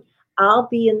 "You, I'll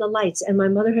be in the lights." And my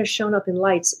mother has shown up in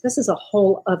lights. This is a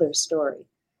whole other story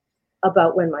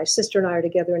about when my sister and I are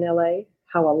together in LA,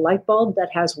 how a light bulb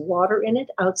that has water in it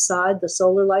outside the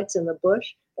solar lights in the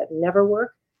bush that never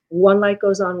work, one light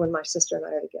goes on when my sister and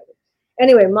I are together.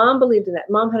 Anyway, Mom believed in that.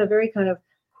 Mom had a very kind of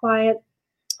quiet,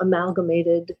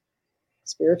 amalgamated,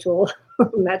 spiritual,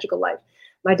 magical life.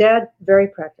 My dad, very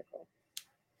practical,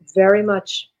 very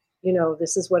much,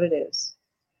 this is what it is.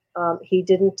 He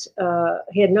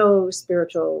had no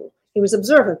spiritual, he was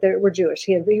observant. We're Jewish.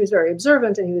 He was very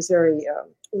observant, and he was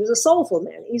he was a soulful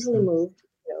man, easily moved,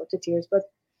 to tears,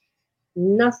 but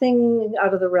nothing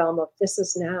out of the realm of this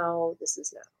is now.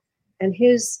 And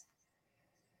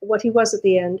what he was at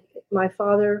the end, my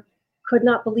father could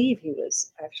not believe he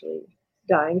was actually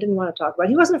dying, didn't want to talk about it.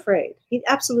 He wasn't afraid. He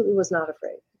absolutely was not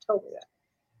afraid. He told me that.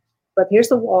 But here's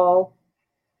the wall,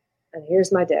 and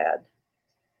here's my dad.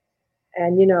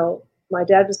 And, my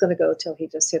dad was going to go till he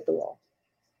just hit the wall.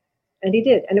 And he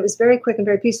did. And it was very quick and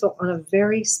very peaceful on a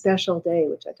very special day,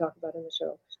 which I talk about in the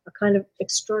show, a kind of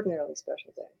extraordinarily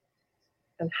special day,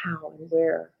 and how and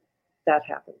where that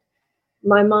happened.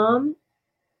 My mom,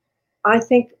 I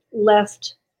think,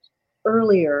 left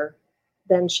earlier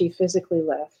than she physically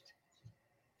left.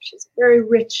 She's a very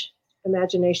rich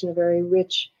imagination, a very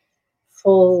rich,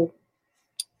 full,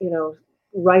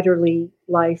 writerly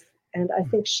life. And I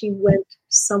think she went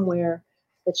somewhere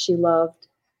that she loved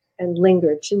and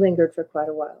lingered. She lingered for quite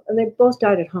a while. And they both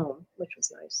died at home, which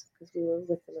was nice because we were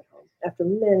with them at home. After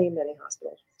many, many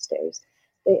hospital stays,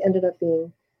 they ended up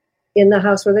being in the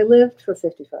house where they lived for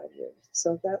 55 years.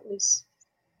 So that was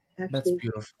actually... That's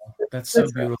beautiful. That's so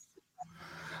beautiful.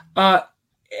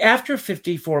 After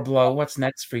 54 Below, what's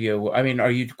next for you? I mean,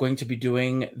 are you going to be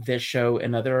doing this show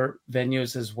in other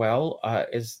venues as well? I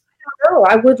don't know.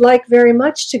 I would like very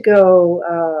much to go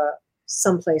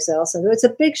someplace else. And it's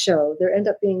a big show. There end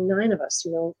up being 9 of us,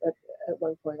 at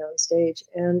one point on stage.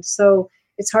 And so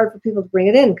it's hard for people to bring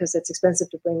it in because it's expensive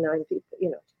to bring 9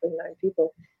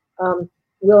 people,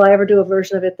 will I ever do a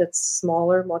version of it that's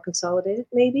smaller, more consolidated?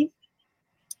 Maybe.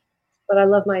 But I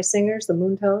love my singers, the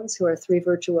Moontones, who are 3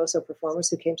 virtuoso performers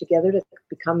who came together to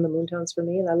become the Moontones for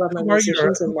me. And I love my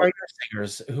musicians. Who are your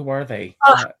singers? Who are they?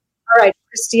 All right.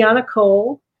 Christiana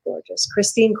Cole, gorgeous.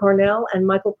 Christine Cornell and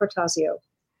Michael Portasio.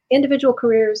 Individual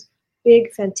careers,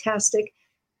 big, fantastic.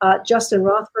 Justin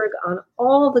Rothberg on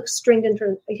all the stringed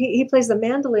instruments. He plays the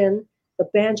mandolin, the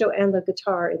banjo, and the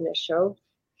guitar in this show.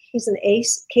 He's an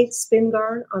ace. Kate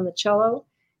Spingarn on the cello.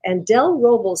 And Del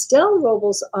Robles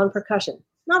on percussion.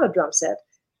 Not a drum set.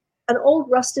 An old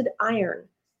rusted iron.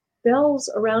 Bells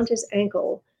around his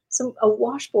ankle. A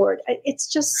washboard. It's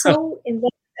just so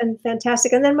inventive and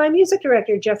fantastic. And then my music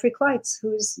director, Jeffrey Kleitz,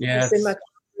 who's been my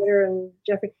collaborator, and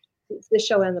Jeffrey, this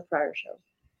show and the prior show.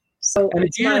 So and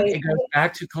again, it goes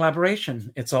back to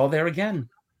collaboration. It's all there again.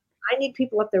 I need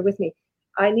people up there with me.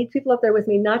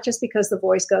 Not just because the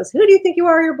voice goes, "Who do you think you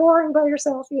are? You're boring by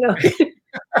yourself."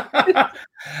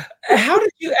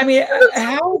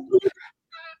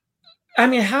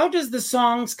 How does the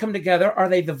songs come together? Are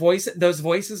they those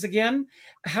voices again?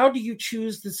 How do you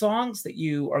choose the songs that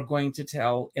you are going to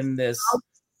tell in this?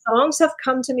 Songs have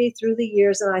come to me through the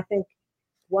years, and I think,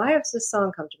 why has this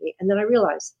song come to me? And then I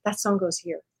realize that song goes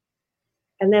here.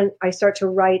 And then I start to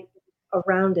write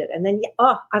around it. And then,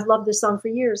 I've loved this song for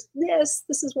years. This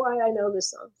is why I know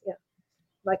this song. Yeah.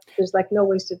 There's no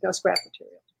wasted, no scrap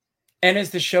material. And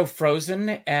is the show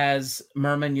frozen, as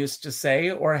Merman used to say,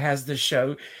 or has it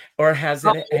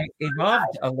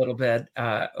evolved a little bit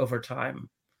over time?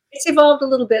 It's evolved a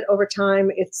little bit over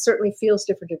time. It certainly feels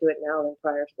different to do it now than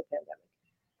prior to the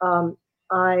pandemic.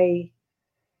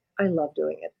 I love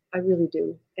doing it. I really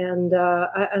do. And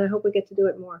I hope we get to do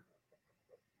it more.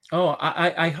 Oh,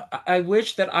 I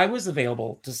wish that I was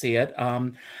available to see it.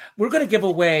 We're going to give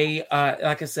away,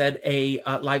 like I said, a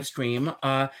live stream.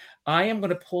 I am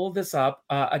going to pull this up.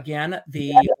 Again,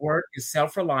 the word is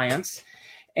self-reliance.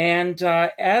 And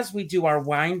as we do our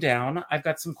wind down, I've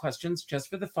got some questions just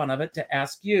for the fun of it to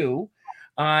ask you.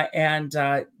 And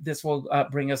this will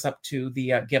bring us up to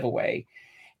the giveaway.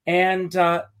 And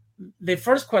the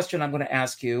first question I'm going to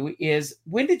ask you is,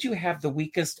 when did you have the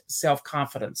weakest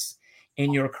self-confidence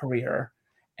in your career,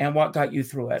 and what got you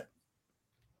through it?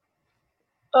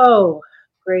 Oh,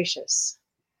 gracious.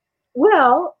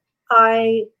 Well,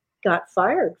 I got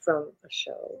fired from a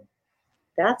show.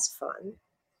 That's fun.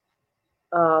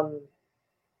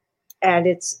 And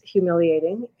it's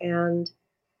humiliating. And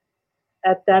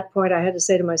at that point, I had to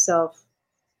say to myself,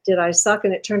 did I suck?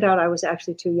 And it turned out I was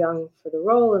actually too young for the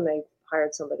role, and they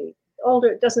hired somebody older.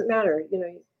 It doesn't matter.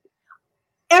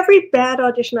 Every bad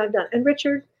audition I've done, and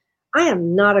Richard, I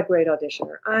am not a great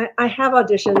auditioner. I have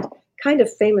auditioned kind of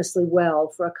famously well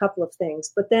for a couple of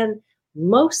things, but then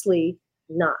mostly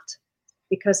not,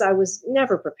 because I was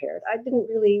never prepared. I didn't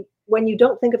really, when you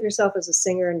don't think of yourself as a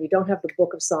singer and you don't have the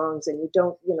book of songs and you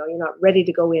don't, you're not ready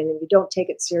to go in and you don't take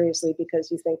it seriously because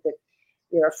you think that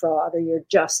you're a fraud or you're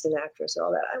just an actress or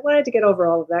all that. I wanted to get over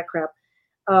all of that crap.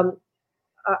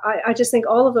 I just think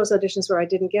all of those auditions where I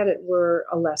didn't get it were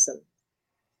a lesson.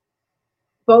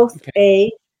 Both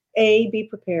A, be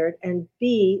prepared, and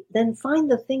B, then find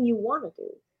the thing you want to do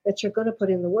that you're going to put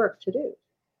in the work to do.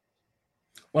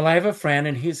 Well, I have a friend,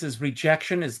 and he says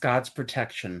rejection is God's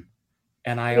protection.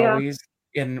 And I always,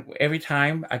 every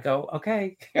time I go,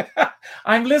 okay,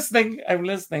 I'm listening.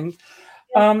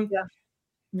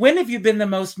 When have you been the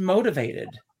most motivated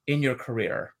in your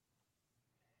career?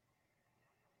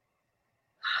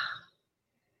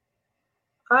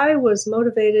 I was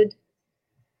motivated.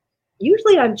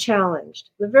 Usually I'm challenged.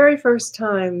 The very first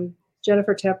time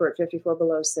Jennifer Tepper at 54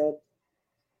 Below said,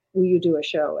 will you do a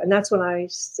show? And that's when I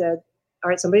said, all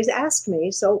right, somebody's asked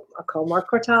me, so I'll call Mark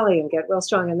Cortali and get real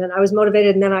strong. And then I was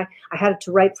motivated, and then I had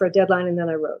to write for a deadline, and then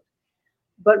I wrote.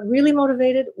 But really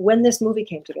motivated when this movie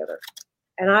came together.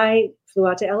 And I flew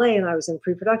out to LA, and I was in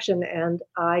pre-production, and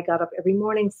I got up every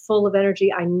morning full of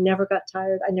energy. I never got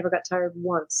tired. I never got tired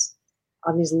once.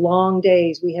 On these long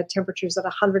days, we had temperatures at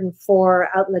 104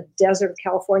 out in the desert of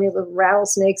California with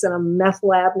rattlesnakes and a meth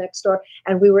lab next door.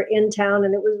 And we were in town,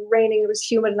 and it was raining, it was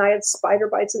humid, and I had spider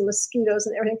bites and mosquitoes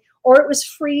and everything. Or it was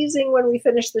freezing when we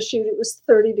finished the shoot. It was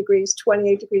 30 degrees,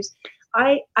 28 degrees.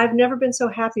 I've never been so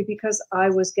happy because I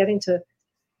was getting to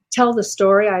tell the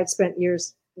story I had spent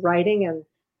years writing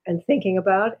and thinking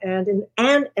about, and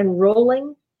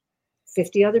enrolling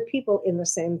 50 other people in the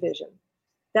same vision.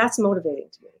 That's motivating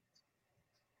to me.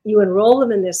 You enroll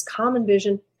them in this common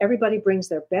vision. Everybody brings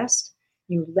their best.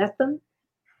 You let them.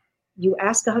 You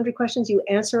ask 100 questions. You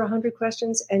answer 100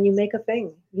 questions, and you make a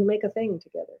thing. You make a thing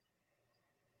together.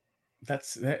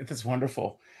 That's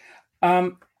wonderful.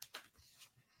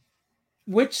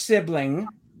 Which sibling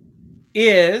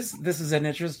is, this is an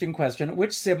interesting question,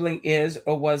 which sibling is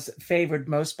or was favored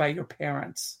most by your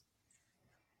parents?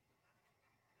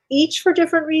 Each for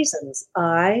different reasons.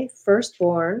 I,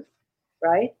 firstborn,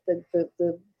 right?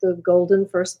 The golden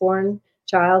firstborn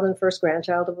child and first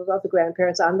grandchild of the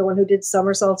grandparents. I'm the one who did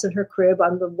somersaults in her crib.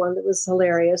 I'm the one that was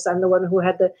hilarious. I'm the one who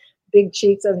had the big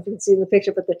cheeks. I don't know if you can see in the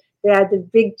picture, but they had the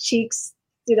big cheeks,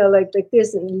 like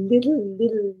this, and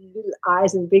little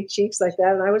eyes and big cheeks like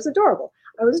that. And I was adorable.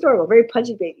 Very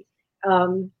pudgy baby.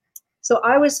 So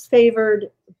I was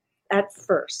favored at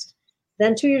first.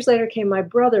 Then 2 years later came my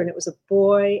brother, and it was a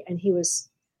boy, and he was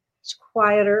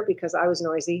quieter because I was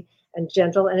noisy and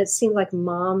gentle, and it seemed like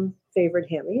mom favored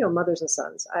him. Mothers and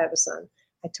sons. I have a son.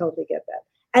 I totally get that.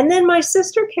 And then my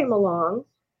sister came along,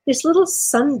 this little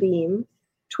sunbeam,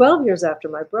 12 years after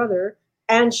my brother,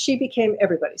 and she became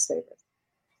everybody's favorite.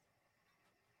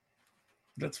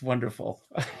 That's wonderful.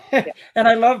 Yeah. And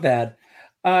I love that.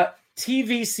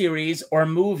 TV series or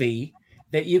movie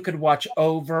that you could watch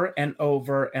over and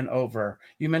over and over.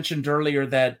 You mentioned earlier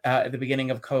that at the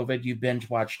beginning of COVID, you binge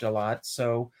watched a lot.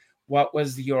 So what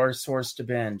was your source to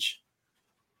binge?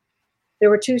 There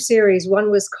were two series.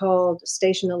 One was called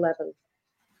Station 11,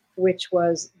 which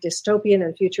was dystopian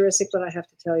and futuristic, but I have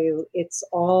to tell you, it's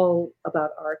all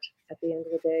about art at the end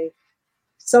of the day.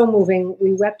 So moving.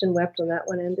 We wept and wept when that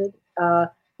one ended.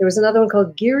 There was another one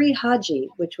called Giri Haji,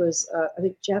 which was, I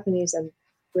think, Japanese and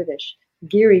British.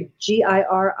 Giri, Giri /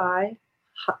 Haji,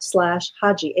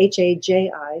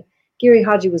 Haji. Giri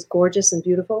Haji was gorgeous and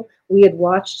beautiful. We had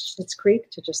watched Schitt's Creek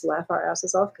to just laugh our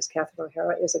asses off because Catherine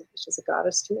O'Hara she's a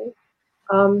goddess to me.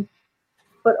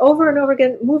 But over and over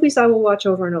again, movies I will watch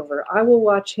over and over. I will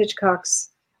watch Hitchcock's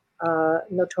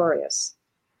Notorious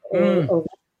over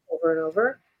and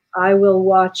over. I will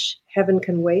watch Heaven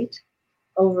Can Wait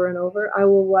over and over. I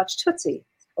will watch Tootsie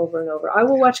over and over. I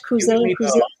will watch Cuisine.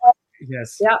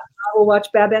 Yes. Yeah, I will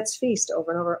watch Babette's Feast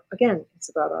over and over. Again, it's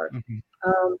about art.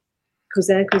 Mm-hmm.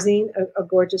 Cuisine, a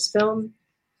gorgeous film.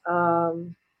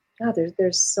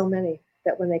 There's so many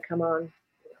that when they come on.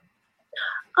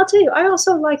 I'll tell you, I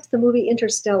also liked the movie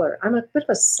Interstellar. I'm a bit of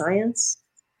a science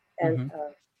and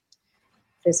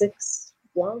physics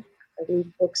wonk. I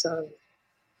read books on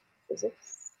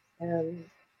physics and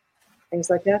things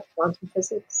like that, quantum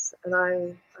physics. And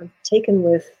I'm taken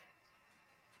with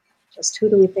just who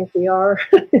do we think we are,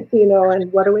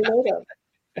 and what are we made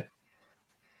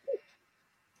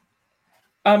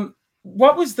of?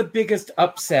 What was the biggest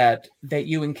upset that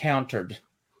you encountered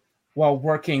while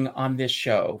working on this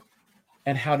show?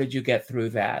 And how did you get through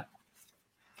that?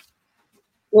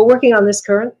 Well, working on this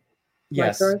current?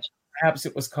 Yes. Perhaps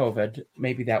it was COVID.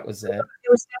 Maybe that was it. It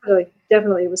was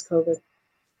definitely it was COVID.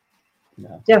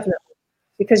 No. Definitely.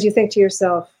 Because you think to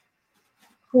yourself,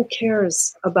 who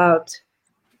cares about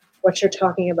what you're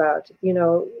talking about?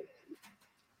 Who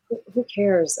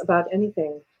cares about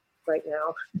anything right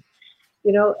now?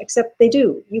 Except they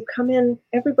do. You come in,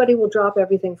 everybody will drop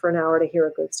everything for an hour to hear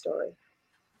a good story.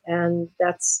 And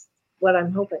that's what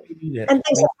I'm hoping. Yeah. And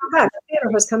things have come back. The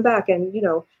theater has come back. And,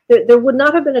 there would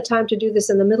not have been a time to do this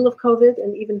in the middle of COVID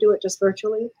and even do it just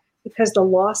virtually because the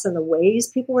loss and the ways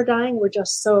people were dying were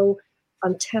just so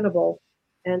untenable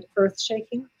and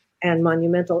earth-shaking and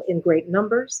monumental in great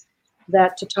numbers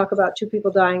that to talk about two people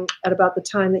dying at about the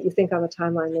time that you think on the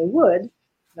timeline they would,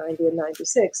 90 and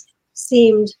 96,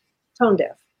 seemed tone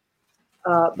deaf.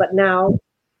 But now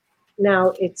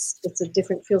it's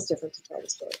feels different to tell the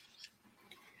story.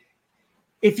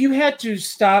 If you had to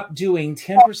stop doing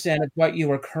 10% of what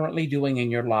you are currently doing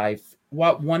in your life,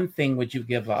 what one thing would you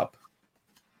give up?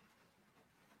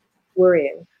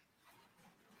 Worrying.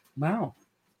 Wow.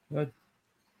 Good.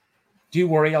 Do you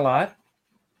worry a lot?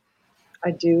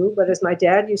 I do, but as my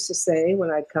dad used to say when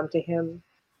I'd come to him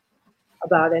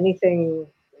about anything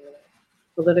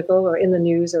political or in the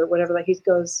news or whatever, like he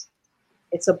goes,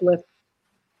 "It's a blip."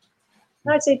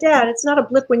 And I'd say, "Dad, it's not a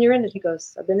blip when you're in it." He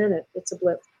goes, "I've been in it. It's a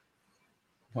blip."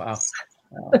 Wow.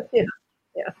 Yeah.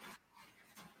 Yeah.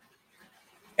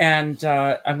 And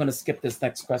I'm going to skip this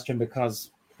next question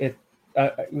because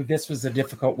this was a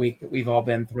difficult week that we've all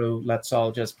been through. Let's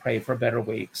all just pray for better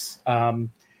weeks.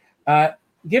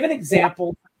 Give an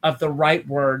example of the right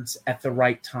words at the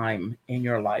right time in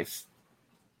your life.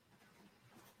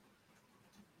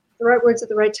 The right words at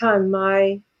the right time.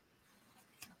 My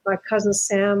cousin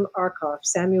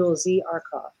Samuel Z.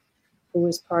 Arkoff, who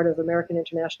was part of American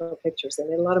International Pictures. They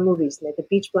made a lot of movies. They made the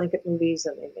Beach Blanket movies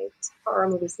and they made horror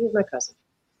movies. He was my cousin.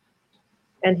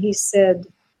 And he said,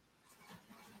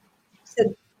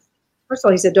 first of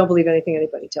all, he said, "Don't believe anything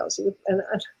anybody tells you." And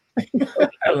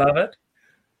I love it.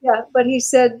 yeah, but he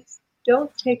said,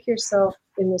 "Don't take yourself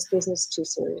in this business too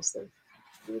seriously.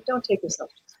 Don't take yourself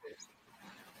too seriously."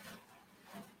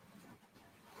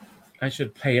 I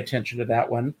should pay attention to that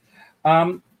one.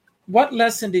 What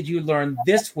lesson did you learn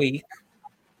this week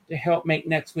to help make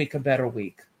next week a better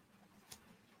week?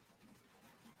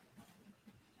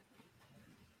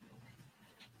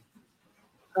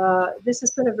 This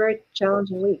has been a very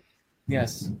challenging week.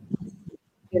 Yes.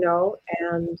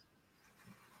 And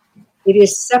it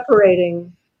is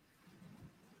separating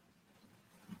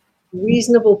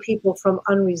reasonable people from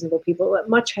unreasonable people. It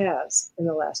much has in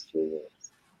the last few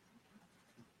years.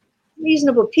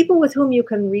 Reasonable people with whom you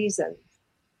can reason,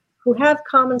 who have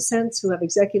common sense, who have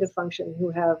executive function, who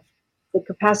have the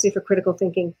capacity for critical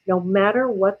thinking, no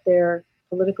matter what their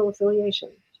political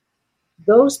affiliation.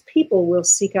 Those people will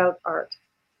seek out art.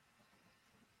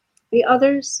 The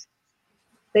others,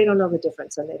 they don't know the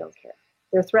difference and they don't care.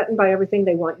 They're threatened by everything.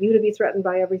 They want you to be threatened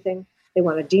by everything. They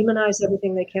want to demonize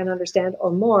everything they can't understand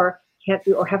or more, can't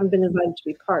do, or haven't been invited to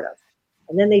be part of.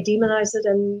 And then they demonize it,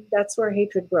 and that's where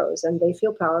hatred grows. And they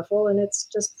feel powerful, and it's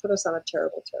just put us on a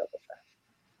terrible, terrible track.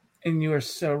 And you are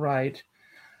so right.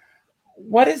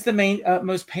 What is the main,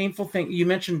 most painful thing? You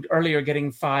mentioned earlier getting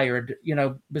fired.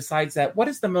 Besides that, what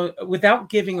is the most, without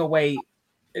giving away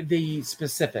the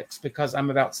specifics, because I'm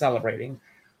about celebrating,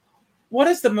 what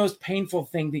is the most painful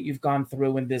thing that you've gone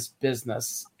through in this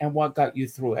business and what got you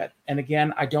through it? And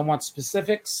again, I don't want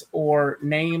specifics or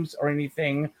names or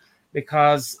anything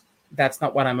because that's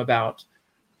not what I'm about.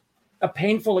 A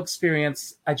painful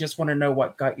experience. I just want to know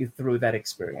what got you through that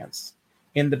experience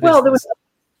in the business. Well, there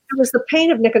was the pain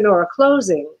of Nicanora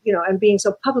closing, and being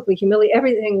so publicly humiliated.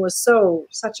 Everything was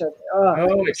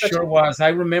it sure was. I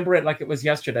remember it like it was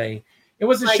yesterday. It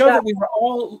was a show that we were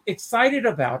all excited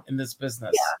about in this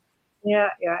business. Yeah.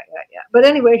 But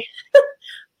anyway,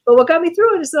 but what got me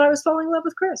through it is that I was falling in love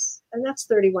with Chris. And that's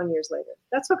 31 years later.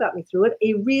 That's what got me through it.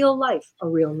 A real life, a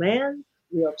real man,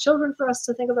 real children for us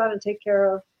to think about and take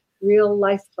care of, real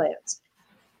life plans.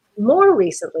 More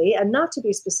recently, and not to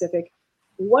be specific,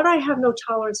 what I have no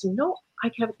tolerance,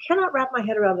 cannot wrap my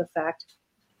head around the fact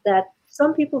that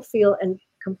some people feel and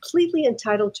completely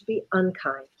entitled to be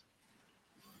unkind,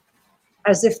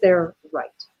 as if they're right.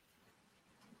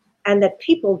 And that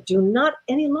people do not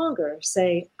any longer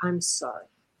say, "I'm sorry."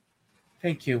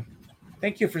 Thank you.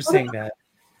 Thank you for saying that.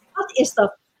 What is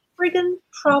the friggin'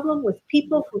 problem with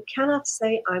people who cannot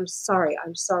say, "I'm sorry.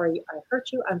 I'm sorry I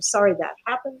hurt you. I'm sorry that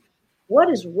happened"? What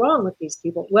is wrong with these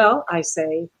people? Well, I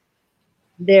say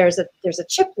there's a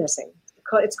chip missing.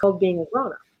 It's called being a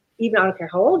grown-up. Even I don't care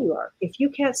how old you are. If you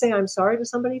can't say "I'm sorry" to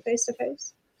somebody face to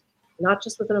face, not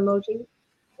just with an emoji,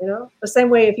 the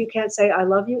same way if you can't say "I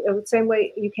love you," the same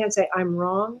way you can't say "I'm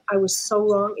wrong. I was so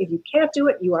wrong." If you can't do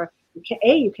it, you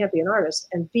can't be an artist,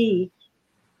 and B,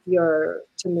 you're,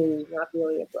 to me, not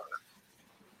really a grown-up.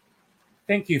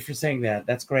 Thank you for saying that.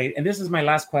 That's great. And this is my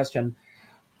last question.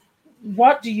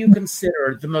 What do you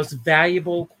consider the most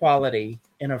valuable quality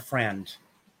in a friend?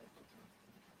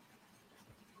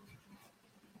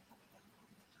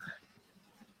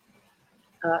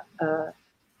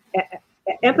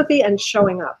 Empathy and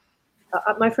showing up.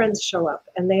 My friends show up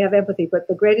and they have empathy, but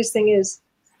the greatest thing is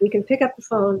we can pick up the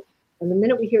phone, and the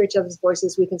minute we hear each other's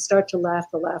voices, we can start to laugh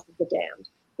the laugh of the damned,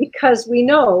 because we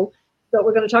know that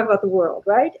we're going to talk about the world,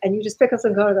 right? And you just pick up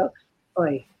some phone and go,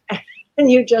 "Oi,"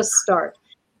 and you just start.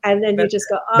 And then you just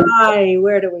go, "Ay,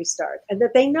 where do we start?" And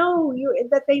that they know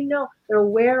they're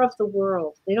aware of the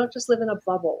world. They don't just live in a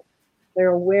bubble. They're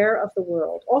aware of the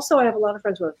world. Also, I have a lot of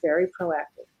friends who are very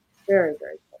proactive, very,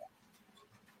 very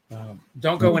proactive.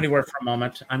 Don't go anywhere for a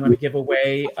moment. I'm going to give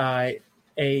away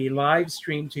a live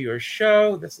stream to your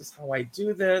show. This is how I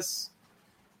do this.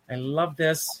 I love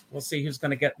this. We'll see who's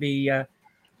going to get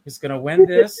who's going to win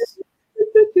this.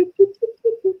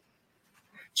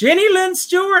 Jenny Lynn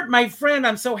Stewart, my friend.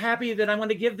 I'm so happy that I'm going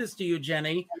to give this to you,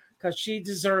 Jenny, because she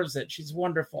deserves it. She's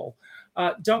wonderful.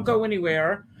 Don't go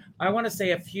anywhere. I want to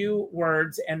say a few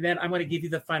words, and then I'm going to give you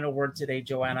the final word today,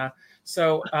 Joanna.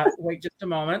 So wait just a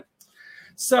moment.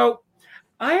 So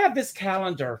I have this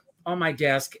calendar on my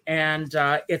desk, and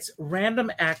it's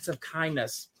random acts of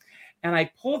kindness. And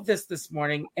I pulled this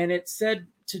morning, and it said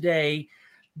today,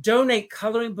 donate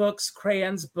coloring books,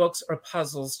 crayons, books, or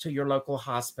puzzles to your local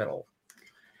hospital.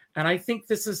 And I think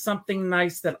this is something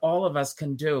nice that all of us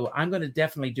can do. I'm going to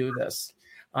definitely do this.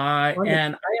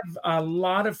 And I have a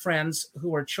lot of friends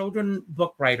who are children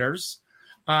book writers.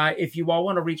 If you all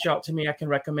want to reach out to me, I can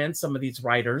recommend some of these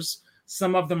writers.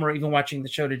 Some of them are even watching the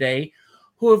show today,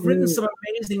 who have written some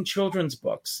amazing children's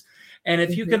books. And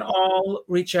if you can all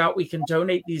reach out, we can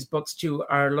donate these books to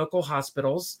our local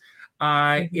hospitals.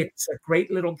 It's a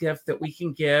great little gift that we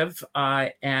can give.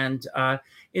 And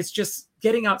it's just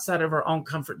getting outside of our own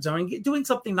comfort zone, doing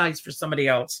something nice for somebody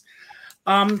else.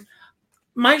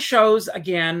 My shows,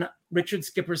 again, Richard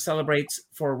Skipper Celebrates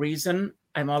for a reason.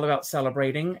 I'm all about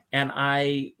celebrating, and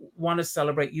I want to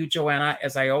celebrate you, Joanna,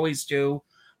 as I always do.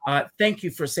 Thank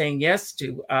you for saying yes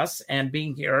to us and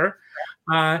being here.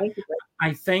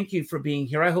 I thank you for being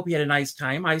here. I hope you had a nice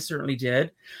time. I certainly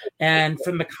did. And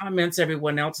from the comments,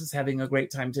 everyone else is having a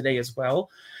great time today as well.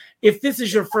 If this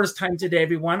is your first time today,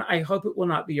 everyone, I hope it will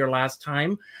not be your last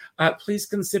time. Please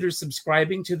consider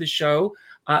subscribing to the show.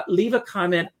 Leave a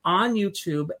comment on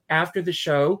YouTube after the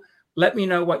show. Let me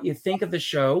know what you think of the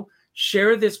show.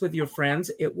 Share this with your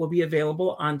friends. It will be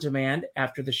available on demand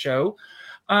after the show.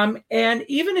 And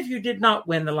even if you did not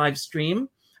win the live stream,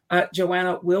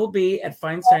 Joanna will be at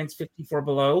Feinstein's 54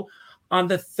 Below on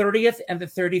the 30th and the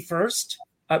 31st,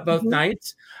 both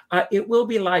nights. It will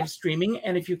be live streaming.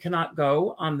 And if you cannot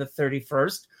go on the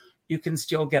 31st, you can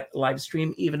still get the live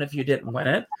stream, even if you didn't win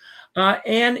it.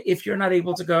 And if you're not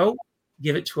able to go,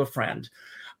 give it to a friend.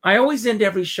 I always end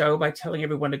every show by telling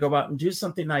everyone to go out and do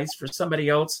something nice for somebody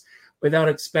else without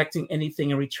expecting anything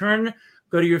in return.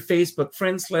 Go to your Facebook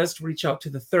friends list, reach out to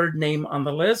the third name on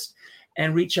the list,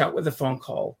 and reach out with a phone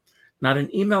call. Not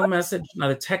an email message, not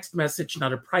a text message,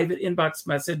 not a private inbox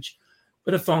message,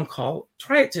 but a phone call.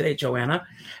 Try it today, Joanna,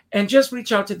 and just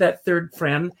reach out to that third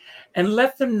friend and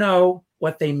let them know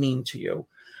what they mean to you.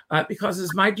 Because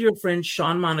as my dear friend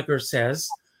Sean Moniger says,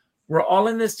 we're all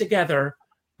in this together,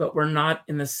 but we're not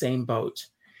in the same boat.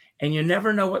 And you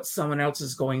never know what someone else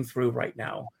is going through right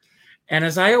now. And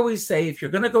as I always say, if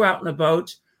you're going to go out in a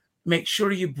boat, make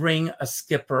sure you bring a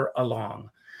skipper along.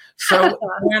 So,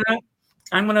 Joanna,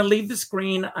 I'm going to leave the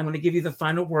screen. I'm going to give you the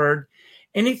final word.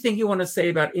 Anything you want to say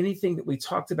about anything that we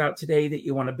talked about today that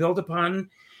you want to build upon,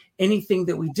 anything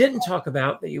that we didn't talk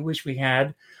about that you wish we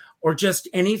had, or just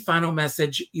any final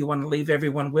message you want to leave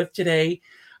everyone with today.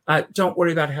 Don't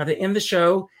worry about how to end the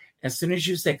show. As soon as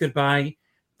you say goodbye,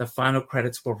 the final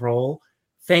credits will roll.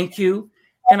 Thank you.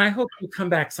 And I hope you come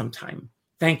back sometime.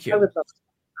 Thank you.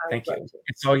 Thank you.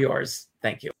 It's all yours.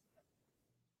 Thank you.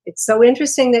 It's so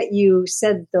interesting that you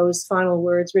said those final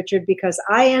words, Richard, because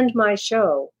I end my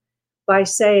show by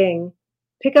saying,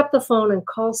 pick up the phone and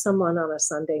call someone on a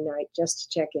Sunday night just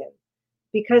to check in.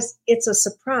 Because it's a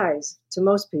surprise to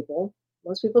most people.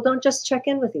 Most people don't just check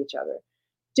in with each other.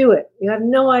 Do it. You have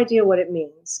no idea what it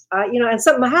means. And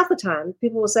half the time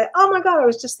people will say, oh my God, I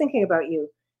was just thinking about you.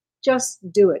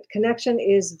 Just do it. Connection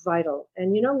is vital.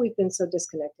 And we've been so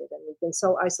disconnected and we've been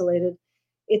so isolated.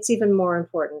 It's even more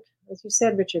important. As you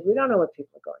said, Richard, we don't know what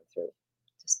people are going through.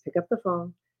 Just pick up the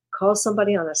phone, call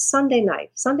somebody on a Sunday night.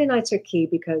 Sunday nights are key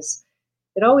because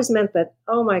it always meant that,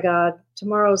 oh my God,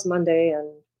 tomorrow's Monday and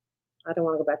I don't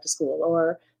want to go back to school,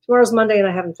 or tomorrow's Monday and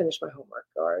I haven't finished my homework,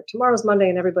 or tomorrow's Monday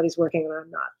and everybody's working and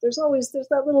I'm not. There's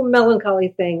that little melancholy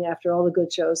thing after all the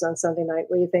good shows on Sunday night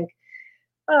where you think,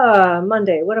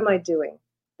 Monday, what am I doing?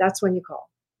 That's when you call,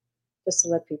 just to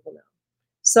let people know.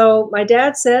 So my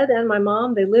dad said, and my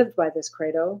mom, they lived by this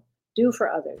credo, do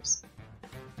for others.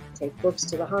 Take books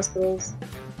to the hospitals,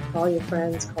 call your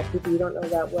friends, call people you don't know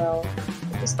that well.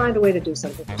 Just find a way to do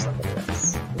something for somebody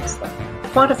else. It's like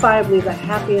quantifiably the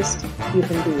happiest you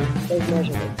can be. They've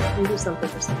measured it. You can do something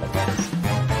for somebody else.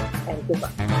 And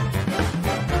goodbye.